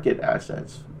 free market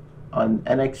assets on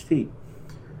NXT,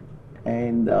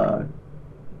 and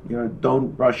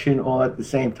don't rush in all at the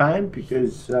same time,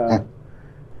 because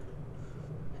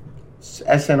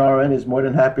SNRN is more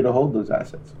than happy to hold those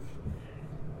assets.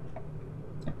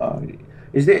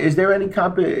 Is there any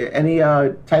type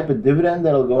of dividend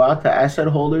that'll go out to asset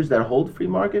holders that hold free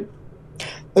market?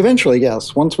 Eventually,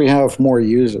 yes, once we have more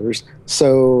users.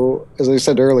 So, as I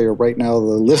said earlier, right now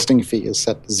the listing fee is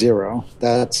set to 0.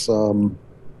 That's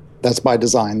by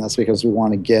design. That's because we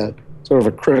want to get sort of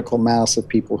a critical mass of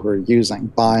people who are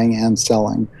buying and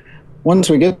selling. Once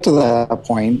we get to that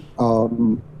point,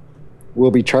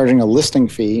 we'll be charging a listing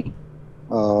fee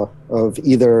of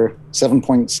either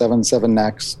 7.77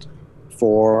 next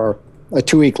for a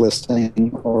 2-week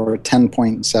listing, or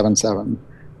 10.77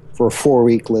 for a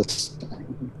 4-week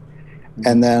listing.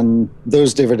 And then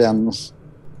those dividends,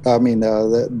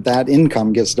 that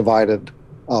income gets divided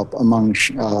up among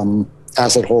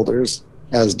asset holders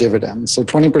as dividends. So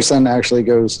 20% actually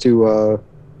goes to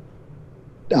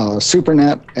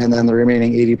SuperNet, and then the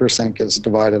remaining 80% gets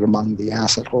divided among the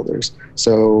asset holders.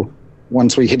 So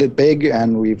once we hit it big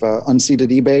and we've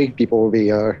unseated eBay, people will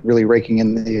be really raking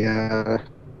in the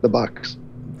bucks.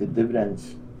 The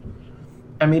dividends.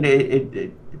 I mean,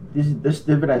 this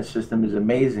dividend system is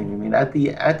amazing. I mean, at the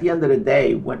end of the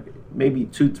day, when maybe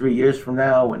 2-3 years from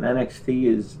now, when NXT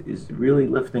is really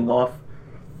lifting off,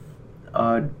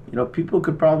 people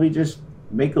could probably just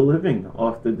make a living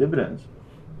off the dividends.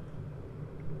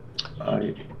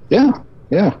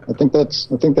 Yeah, I think that's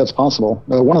possible.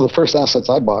 One of the first assets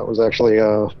I bought was actually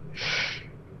a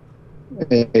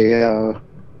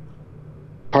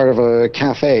part of a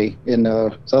cafe in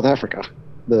South Africa,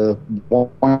 the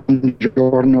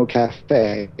Buongiorno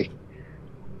Cafe.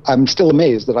 I'm still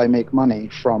amazed that I make money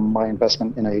from my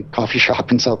investment in a coffee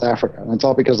shop in South Africa, and it's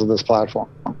all because of this platform.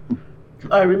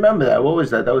 I remember that. What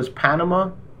was that? That was Panama?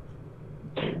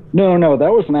 No,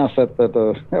 that was an asset that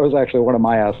was actually one of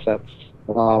my assets.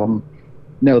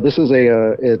 No, this is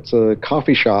it's a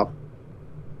coffee shop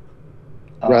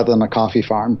rather than a coffee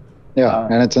farm. Yeah,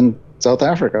 and it's in South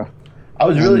Africa.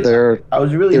 They're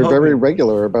very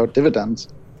regular about dividends.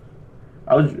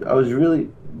 I was really.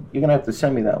 You're gonna have to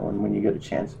send me that one when you get a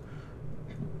chance,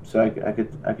 so I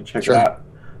could check it out.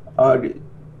 I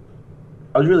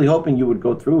was really hoping you would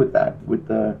go through with that, with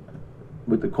the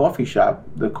coffee shop,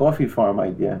 the coffee farm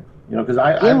idea. You know, because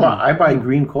I buy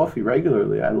green coffee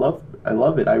regularly. I love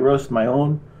it. I roast my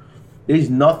own. There's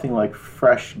nothing like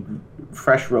fresh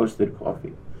roasted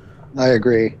coffee. I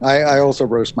agree. I also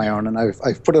roast my own, and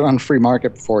I've put it on free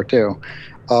market before too.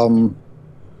 I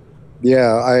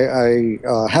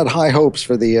had high hopes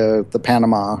for the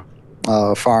Panama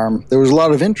farm. There was a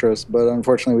lot of interest, but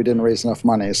unfortunately we didn't raise enough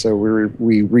money, so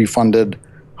we refunded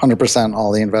 100%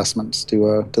 all the investments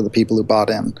to the people who bought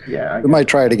in. Yeah, we might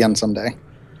try it again someday.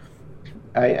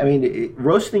 I mean,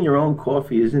 roasting your own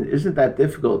coffee isn't that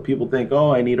difficult. People think,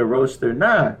 oh, I need a roaster.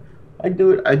 Nah, I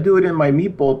do it in my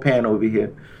meatball pan over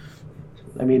here.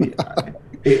 I mean,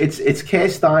 it's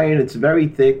cast iron. It's very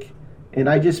thick, and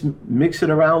I just mix it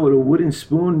around with a wooden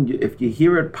spoon. If you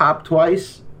hear it pop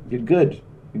twice, you're good.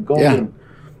 You're golden.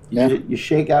 Yeah. You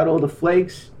shake out all the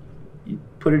flakes. You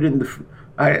put it in the.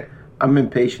 I'm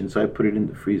impatient, so I put it in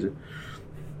the freezer.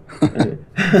 I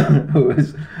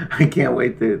can't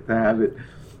wait to have it.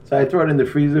 So I throw it in the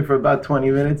freezer for about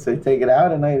 20 minutes. I take it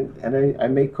out and I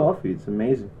make coffee. It's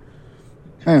amazing.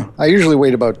 Yeah, I usually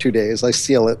wait about 2 days. I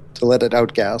seal it to let it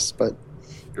outgas, but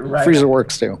freezer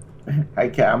works too.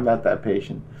 I'm not that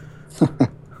patient,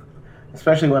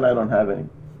 especially when I don't have any.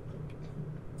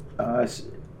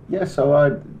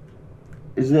 So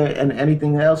is there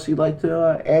anything else you'd like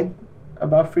to add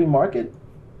about free market?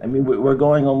 I mean, we're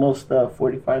going almost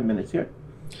 45 minutes here.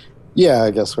 Yeah,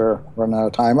 I guess we're running out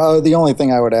of time. The only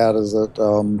thing I would add is that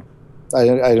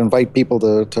I'd invite people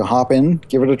to hop in,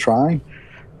 give it a try,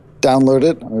 download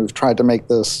it. We've tried to make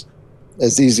this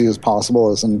as easy as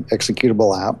possible as an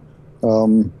executable app.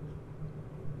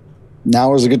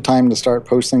 Now is a good time to start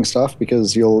posting stuff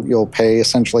because you'll pay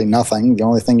essentially nothing. The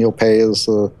only thing you'll pay is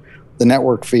the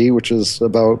network fee, which is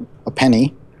about a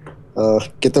penny.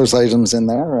 Get those items in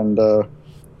there, and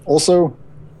also,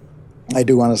 I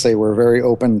do want to say we're very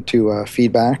open to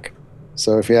feedback.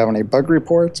 So if you have any bug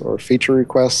reports or feature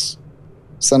requests,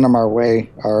 send them our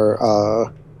way.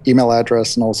 Our email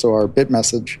address and also our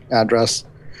BitMessage address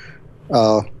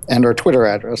and our Twitter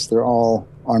address. They're all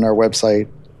on our website.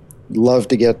 Love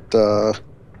to get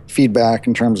feedback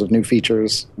in terms of new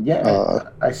features. Yeah,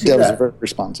 I see that. Devs are very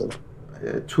responsive.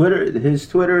 His Twitter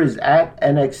is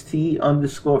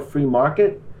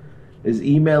 @NXT_freemarket. His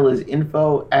email is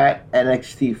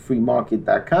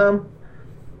info@nxtfreemarket.com.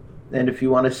 And if you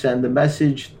want to send a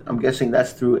message, I'm guessing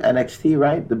that's through NXT,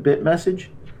 right? The BitMessage?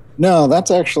 No,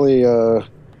 that's actually, the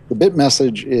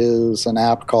BitMessage is an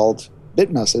app called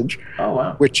BitMessage. Oh,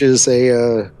 wow. Which is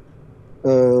a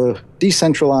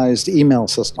decentralized email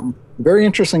system. Very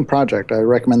interesting project. I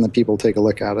recommend that people take a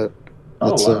look at it.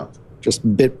 Wow. Just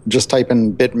type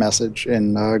in BitMessage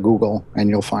in Google and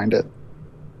you'll find it.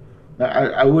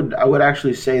 I would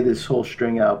actually say this whole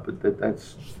string out, but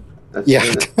that's a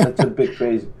bit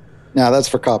crazy. No, that's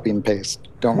for copy and paste.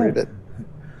 Don't read it.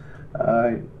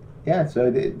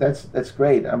 So that's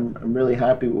great. I'm really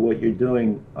happy with what you're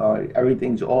doing.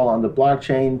 Everything's all on the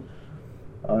blockchain.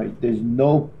 There's in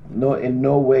no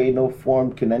way, no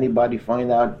form can anybody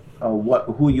find out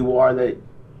who you are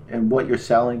and what you're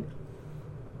selling.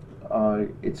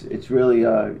 It's really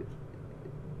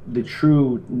the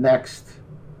true next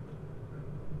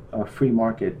free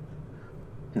market,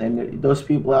 and those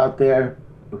people out there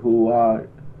who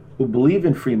believe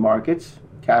in free markets,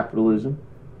 capitalism,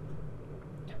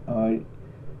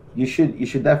 you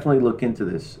should definitely look into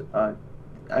this. I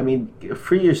mean,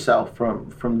 free yourself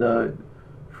from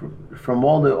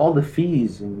all the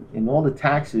fees and all the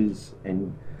taxes,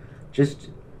 and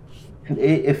just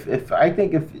if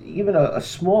even a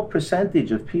small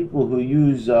percentage of people who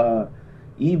use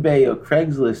eBay or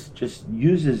Craigslist just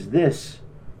uses this,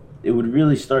 it would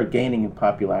really start gaining in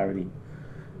popularity.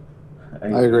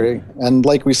 I agree. And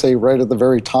like we say right at the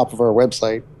very top of our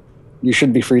website, you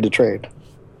should be free to trade.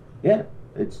 Yeah,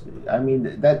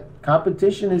 that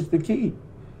competition is the key.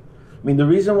 I mean, the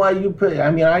reason why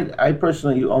I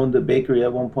personally owned a bakery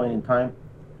at one point in time,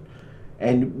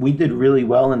 and we did really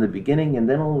well in the beginning, and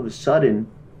then all of a sudden,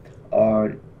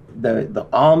 the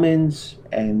almonds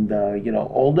and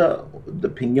all the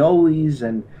pinoles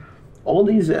and all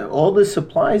the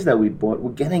supplies that we bought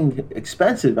were getting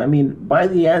expensive. I mean, by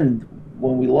the end,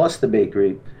 when we lost the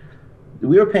bakery,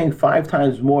 we were paying 5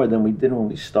 times more than we did when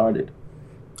we started.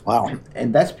 Wow.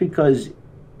 And that's because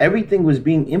everything was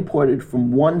being imported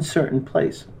from one certain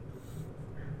place.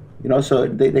 So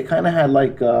they kind of had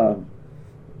like, I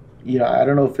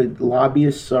don't know if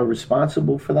lobbyists are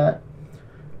responsible for that,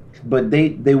 but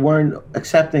they weren't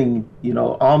accepting,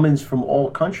 almonds from all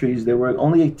countries. They were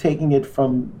only taking it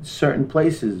from certain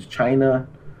places, China,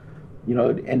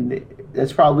 and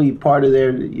that's probably part of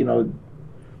their,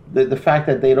 the fact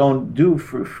that they don't do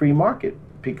free market.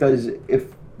 Because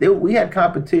if we had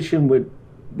competition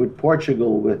with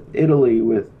Portugal, with Italy,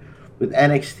 with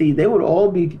NXT, they would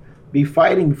all be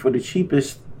fighting for the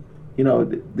cheapest,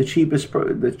 the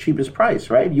cheapest price,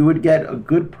 right? You would get a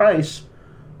good price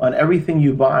on everything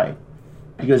you buy,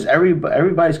 because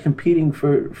everybody's competing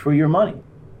for your money.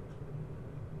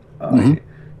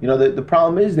 The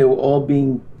problem is they were all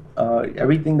being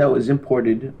everything that was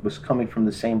imported was coming from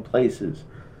the same places.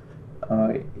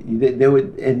 They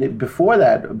would, and before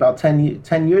that, about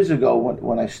 10 years ago,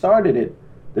 when I started it,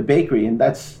 the bakery, and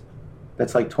that's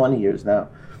like 20 years now.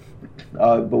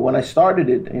 But when I started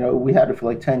it, we had it for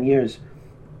like 10 years.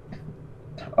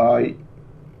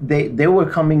 They were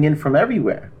coming in from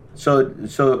everywhere. So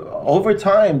over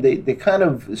time, they kind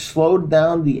of slowed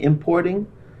down the importing,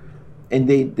 and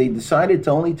they decided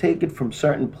to only take it from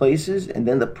certain places, and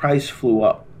then the price flew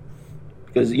up.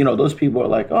 Because, those people are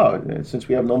like, oh, since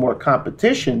we have no more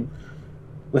competition,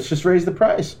 let's just raise the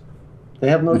price. They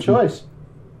have no choice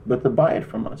but to buy it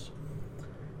from us.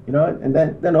 And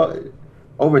then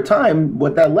over time,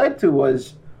 what that led to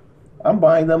was I'm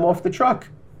buying them off the truck.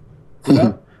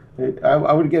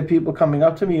 I would get people coming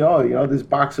up to me, oh, this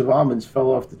box of almonds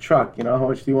fell off the truck. How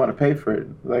much do you want to pay for it?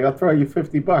 Like, I'll throw you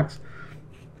 $50.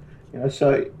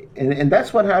 So, and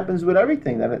that's what happens with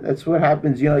everything. That's what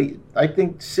happens. I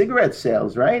think cigarette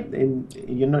sales, right, in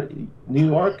New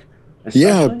York.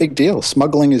 Yeah, big deal.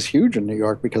 Smuggling is huge in New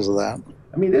York because of that.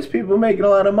 I mean, there's people making a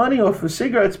lot of money off of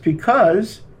cigarettes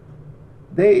because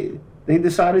they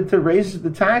decided to raise the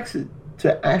tax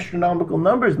to astronomical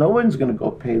numbers. No one's going to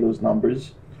go pay those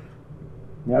numbers.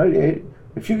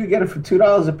 If you could get it for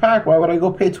 $2 a pack, why would I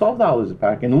go pay $12 a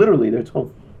pack? And literally, they're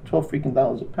 $12 freaking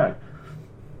dollars a pack.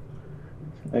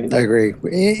 I agree.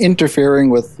 Interfering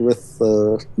with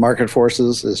market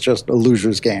forces is just a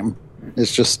loser's game.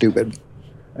 It's just stupid.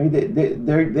 I mean,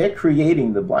 they're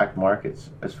creating the black markets,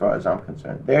 as far as I'm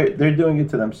concerned. They're doing it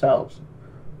to themselves,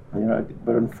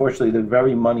 But unfortunately, they're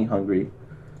very money hungry,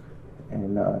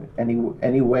 and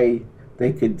any way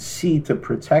they could see to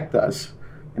protect us,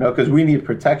 because we need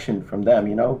protection from them.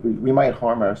 We might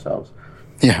harm ourselves.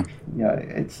 Yeah. Yeah.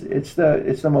 It's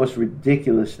the most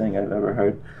ridiculous thing I've ever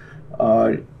heard.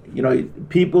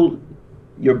 People,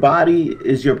 your body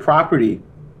is your property.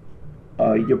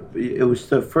 It was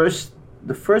the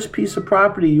first piece of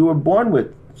property you were born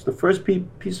with. It's the first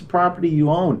piece of property you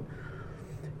own.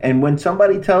 And when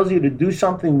somebody tells you to do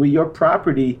something with your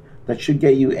property, that should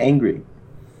get you angry.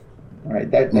 All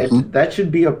right, that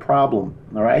should be a problem.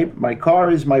 All right, my car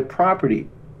is my property.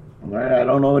 All right, I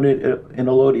don't own it in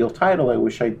a allodial title. I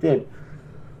wish I did.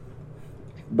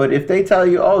 But if they tell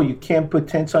you, oh, you can't put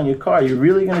tints on your car, you're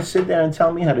really going to sit there and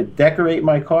tell me how to decorate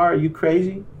my car? Are you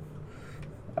crazy?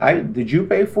 Did you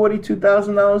pay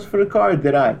 $42,000 for the car, or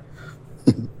did I?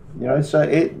 So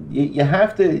you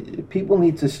have to. People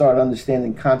need to start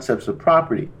understanding concepts of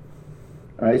property.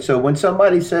 All right. So when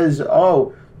somebody says,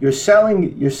 "Oh, you're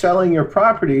selling your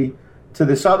property to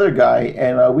this other guy,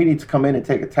 and we need to come in and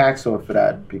take a tax off of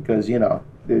that because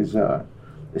there's the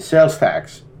sales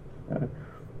tax."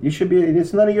 You should be.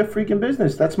 It's none of your freaking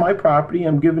business. That's my property.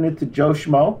 I'm giving it to Joe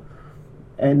Schmo.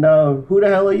 And who the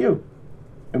hell are you?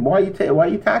 And why are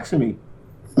you taxing me?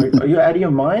 Are you out of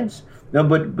your minds? No,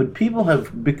 but people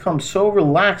have become so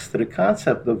relaxed to the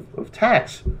concept of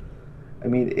tax. I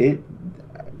mean,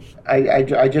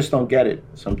 I just don't get it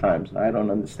sometimes. I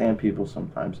don't understand people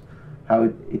sometimes. How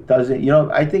it doesn't.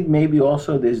 I think maybe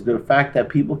also there's the fact that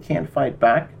people can't fight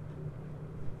back.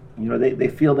 They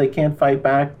feel they can't fight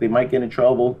back. They might get in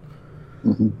trouble.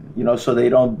 So they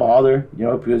don't bother.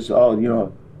 Because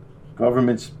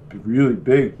government's really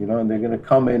big. And they're going to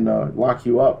come and lock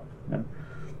you up. And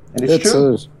it's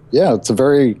true. It's a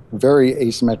very, very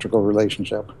asymmetrical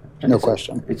relationship. No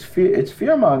question. It's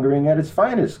fear mongering at its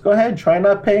finest. Go ahead, try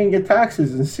not paying your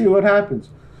taxes and see what happens.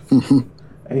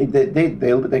 I mean,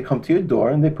 they come to your door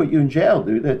and they put you in jail,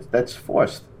 dude. That's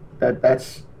forced.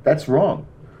 That's wrong.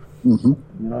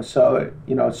 So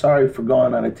sorry for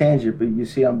going on a tangent, but you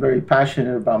see, I'm very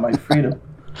passionate about my freedom.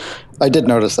 I did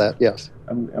notice that. Yes.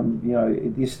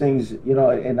 these things,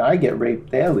 and I get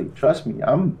raped daily. Trust me,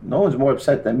 no one's more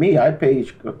upset than me. I pay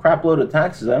a crap load of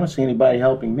taxes. I don't see anybody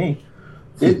helping me.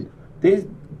 There's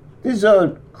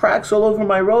cracks all over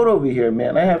my road over here,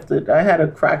 man. I had a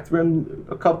cracked rim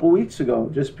a couple weeks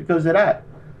ago just because of that.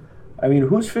 I mean,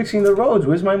 who's fixing the roads?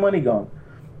 Where's my money going?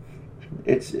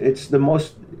 It's the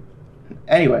most.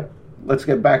 Anyway, let's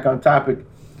get back on topic.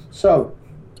 So,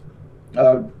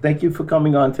 thank you for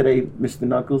coming on today, Mr.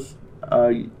 Knuckles.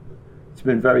 It's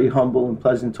been very humble and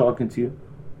pleasant talking to you.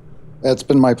 It's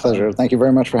been my pleasure. Thank you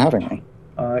very much for having me.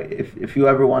 If you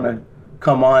ever want to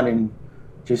come on and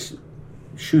just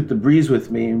shoot the breeze with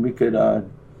me, and we could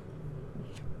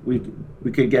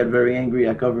get very angry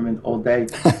at government all day.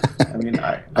 I mean,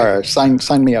 all right,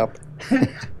 sign me up.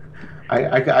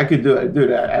 I could do it,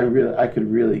 dude. I could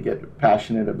really get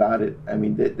passionate about it. I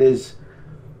mean,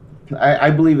 I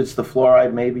believe it's the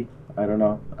fluoride, maybe. I don't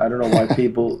know why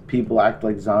people act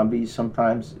like zombies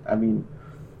sometimes. I mean,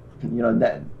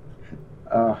 that.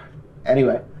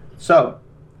 Anyway, so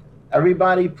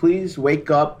everybody, please wake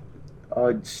up.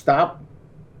 Start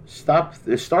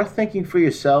thinking for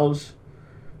yourselves.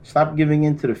 Stop giving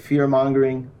in to the fear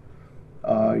mongering.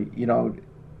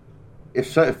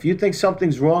 If you think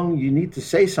something's wrong, you need to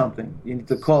say something. You need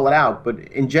to call it out. But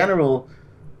in general,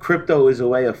 crypto is a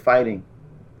way of fighting,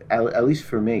 at least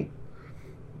for me.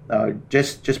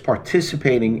 Just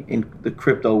participating in the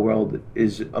crypto world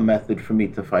is a method for me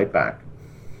to fight back.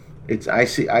 I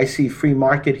see free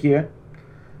market here,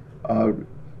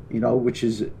 which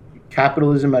is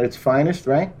capitalism at its finest,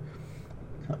 right?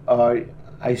 I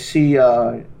see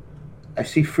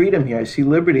freedom here. I see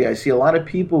liberty. I see a lot of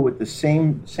people with the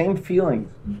same feelings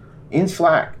in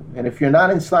Slack. And if you're not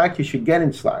in Slack, you should get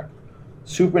in Slack.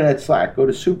 Supernet Slack. Go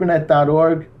to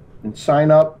supernet.org and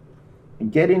sign up and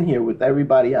get in here with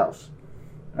everybody else.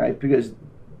 All right? Because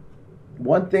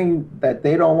one thing that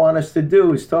they don't want us to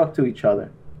do is talk to each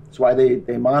other. That's why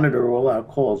they monitor all our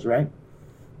calls, right?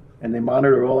 And they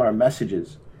monitor all our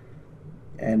messages.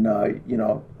 And,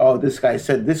 this guy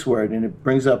said this word, and it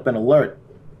brings up an alert.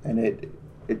 And it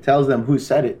tells them who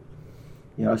said it.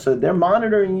 So they're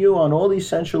monitoring you on all these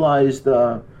centralized,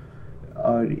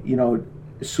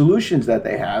 solutions that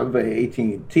they have,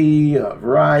 AT&T,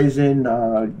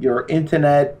 Verizon, your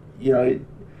internet, your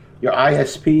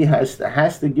ISP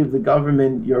has to give the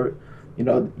government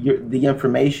the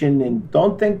information. And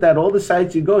don't think that all the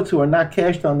sites you go to are not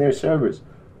cached on their servers.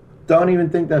 Don't even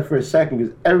think that for a second,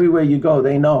 because everywhere you go,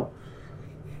 they know.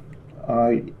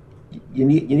 You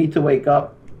need to wake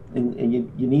up, and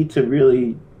you need to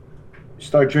really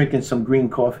start drinking some green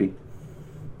coffee,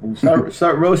 and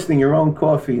start roasting your own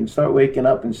coffee, and start waking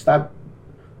up, and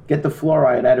get the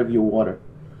fluoride out of your water.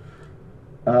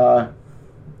 So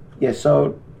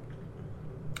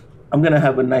I'm gonna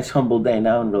have a nice humble day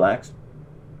now and relax.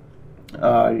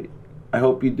 I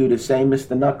hope you do the same,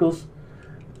 Mr. Knuckles.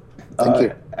 Thank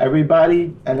you.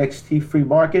 Everybody,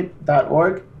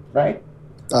 NXTFreemarket.org, right?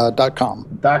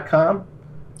 .com. Yep.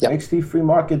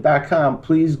 NXTFreemarket.com.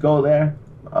 Please go there.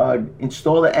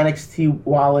 Install the NXT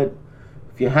wallet.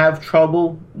 If you have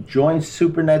trouble, join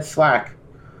SuperNet Slack.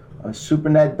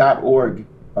 Supernet.org.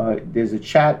 There's a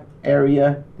chat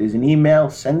area. There's an email.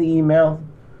 Send the email.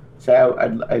 Say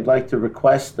I'd like to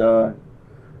request. I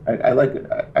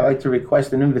like to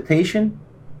request an invitation,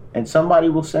 and somebody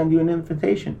will send you an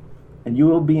invitation, and you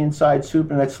will be inside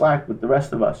SuperNet Slack with the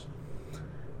rest of us.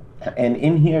 And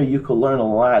in here, you can learn a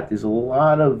lot. There's a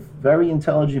lot of very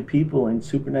intelligent people in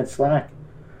SuperNet Slack.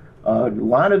 A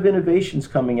lot of innovations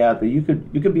coming out that you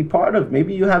could be part of.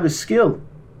 Maybe you have a skill,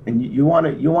 and you want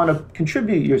to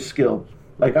contribute your skill,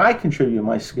 like I contribute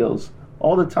my skills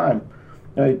all the time.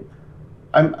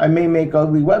 I may make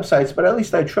ugly websites, but at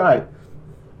least I try.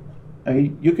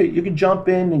 You could jump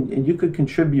in and you could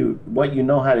contribute what you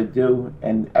know how to do,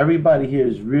 and everybody here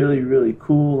is really, really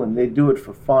cool, and they do it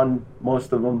for fun,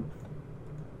 most of them.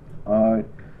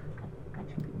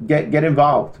 Get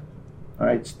involved. All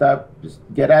right, just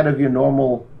get out of your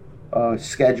normal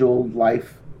scheduled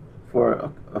life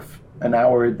for an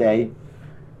hour a day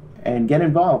and get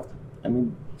involved. I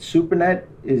mean, SuperNet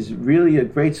is really a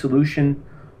great solution.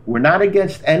 We're not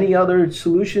against any other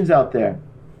solutions out there.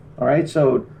 All right,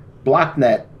 so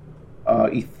Blocknet,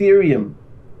 Ethereum,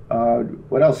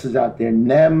 what else is out there?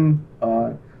 NEM,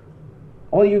 all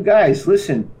you guys,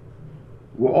 listen,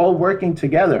 we're all working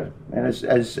together. And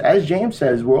as James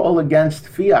says, we're all against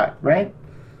fiat, right?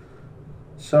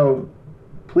 So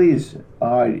please,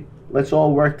 let's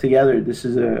all work together. This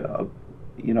is I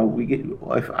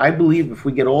believe if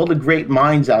we get all the great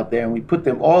minds out there and we put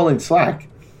them all in Slack,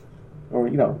 or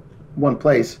one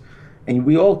place, and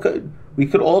we all could we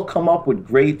could all come up with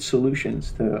great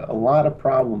solutions to a lot of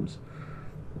problems.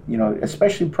 You know,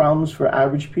 especially problems for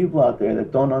average people out there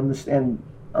that don't understand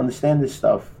this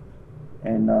stuff.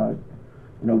 And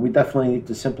you know, we definitely need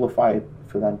to simplify it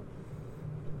for them.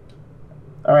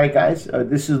 All right, guys,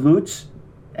 this is LooTz,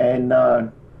 and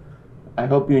I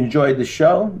hope you enjoyed the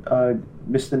show.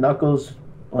 Mr. Knuckles,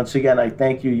 once again, I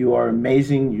thank you. You are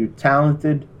amazing. You're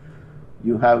talented.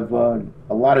 You have a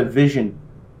lot of vision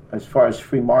as far as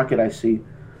free market, I see.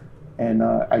 And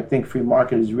I think free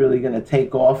market is really going to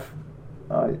take off,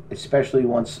 especially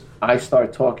once I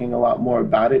start talking a lot more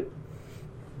about it,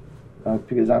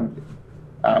 because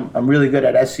I'm really good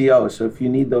at SEO. So if you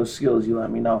need those skills, you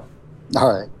let me know.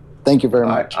 All right. Thank you very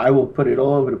much. I will put it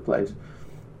all over the place.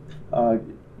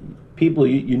 People,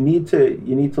 you need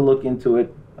to look into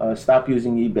it. Stop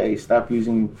using eBay. Stop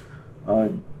using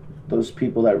those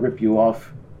people that rip you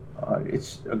off.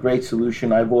 It's a great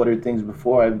solution. I've ordered things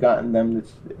before. I've gotten them.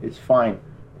 It's fine.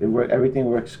 Everything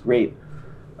works great.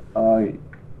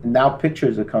 Now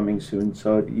pictures are coming soon,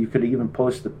 so you could even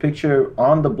post the picture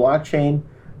on the blockchain,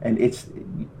 and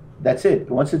that's it.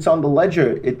 Once it's on the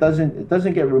ledger, it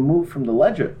doesn't get removed from the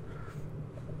ledger.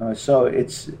 So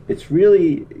it's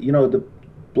really, you know, the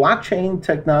blockchain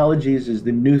technologies is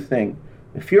the new thing.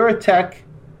 If you're a tech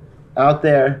out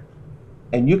there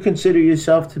and you consider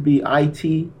yourself to be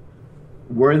IT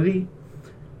worthy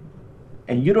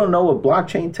and you don't know what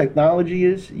blockchain technology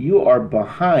is, you are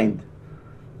behind.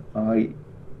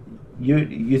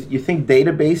 You think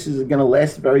databases are going to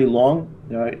last very long?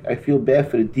 You know, I feel bad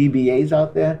for the DBAs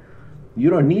out there. You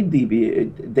don't need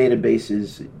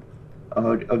databases.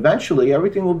 Eventually,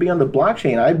 everything will be on the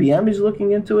blockchain. IBM is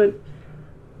looking into it.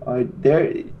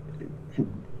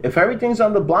 If everything's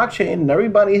on the blockchain and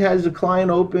everybody has a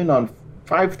client open on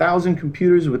 5,000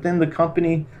 computers within the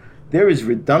company, there is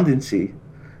redundancy.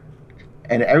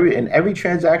 And every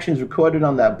transaction is recorded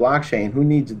on that blockchain. Who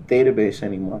needs a database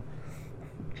anymore?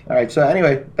 All right. So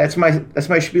anyway, that's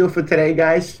my spiel for today,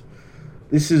 guys.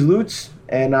 This is LooTz,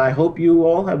 and I hope you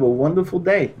all have a wonderful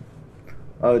day.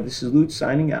 This is LooTz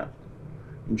signing out.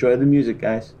 Enjoy the music,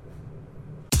 guys.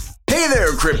 Hey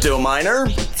there, crypto miner.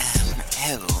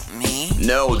 Who, me?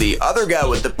 No, the other guy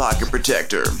with the pocket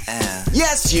protector.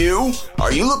 Yes, you!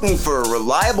 Are you looking for a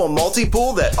reliable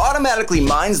multi-pool that automatically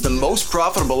mines the most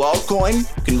profitable altcoin,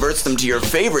 converts them to your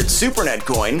favorite SuperNet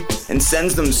coin, and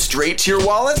sends them straight to your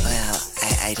wallet? Well,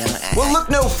 I don't... Well, look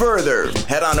no further.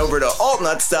 Head on over to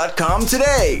altnuts.com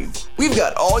today. We've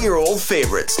got all your old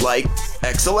favorites like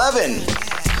X11,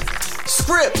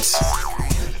 Script,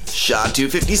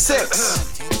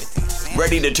 SHA-256,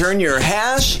 ready to turn your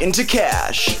hash into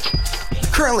cash.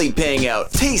 Currently paying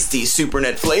out tasty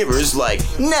SuperNet flavors like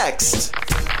Next,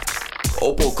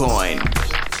 Opal Coin,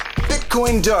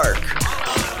 Bitcoin Dark,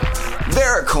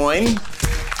 Veracoin,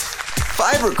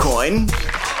 Fibercoin,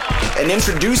 and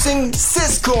introducing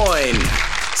Syscoin.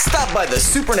 Stop by the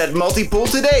SuperNet multipool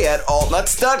today at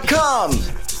altnuts.com.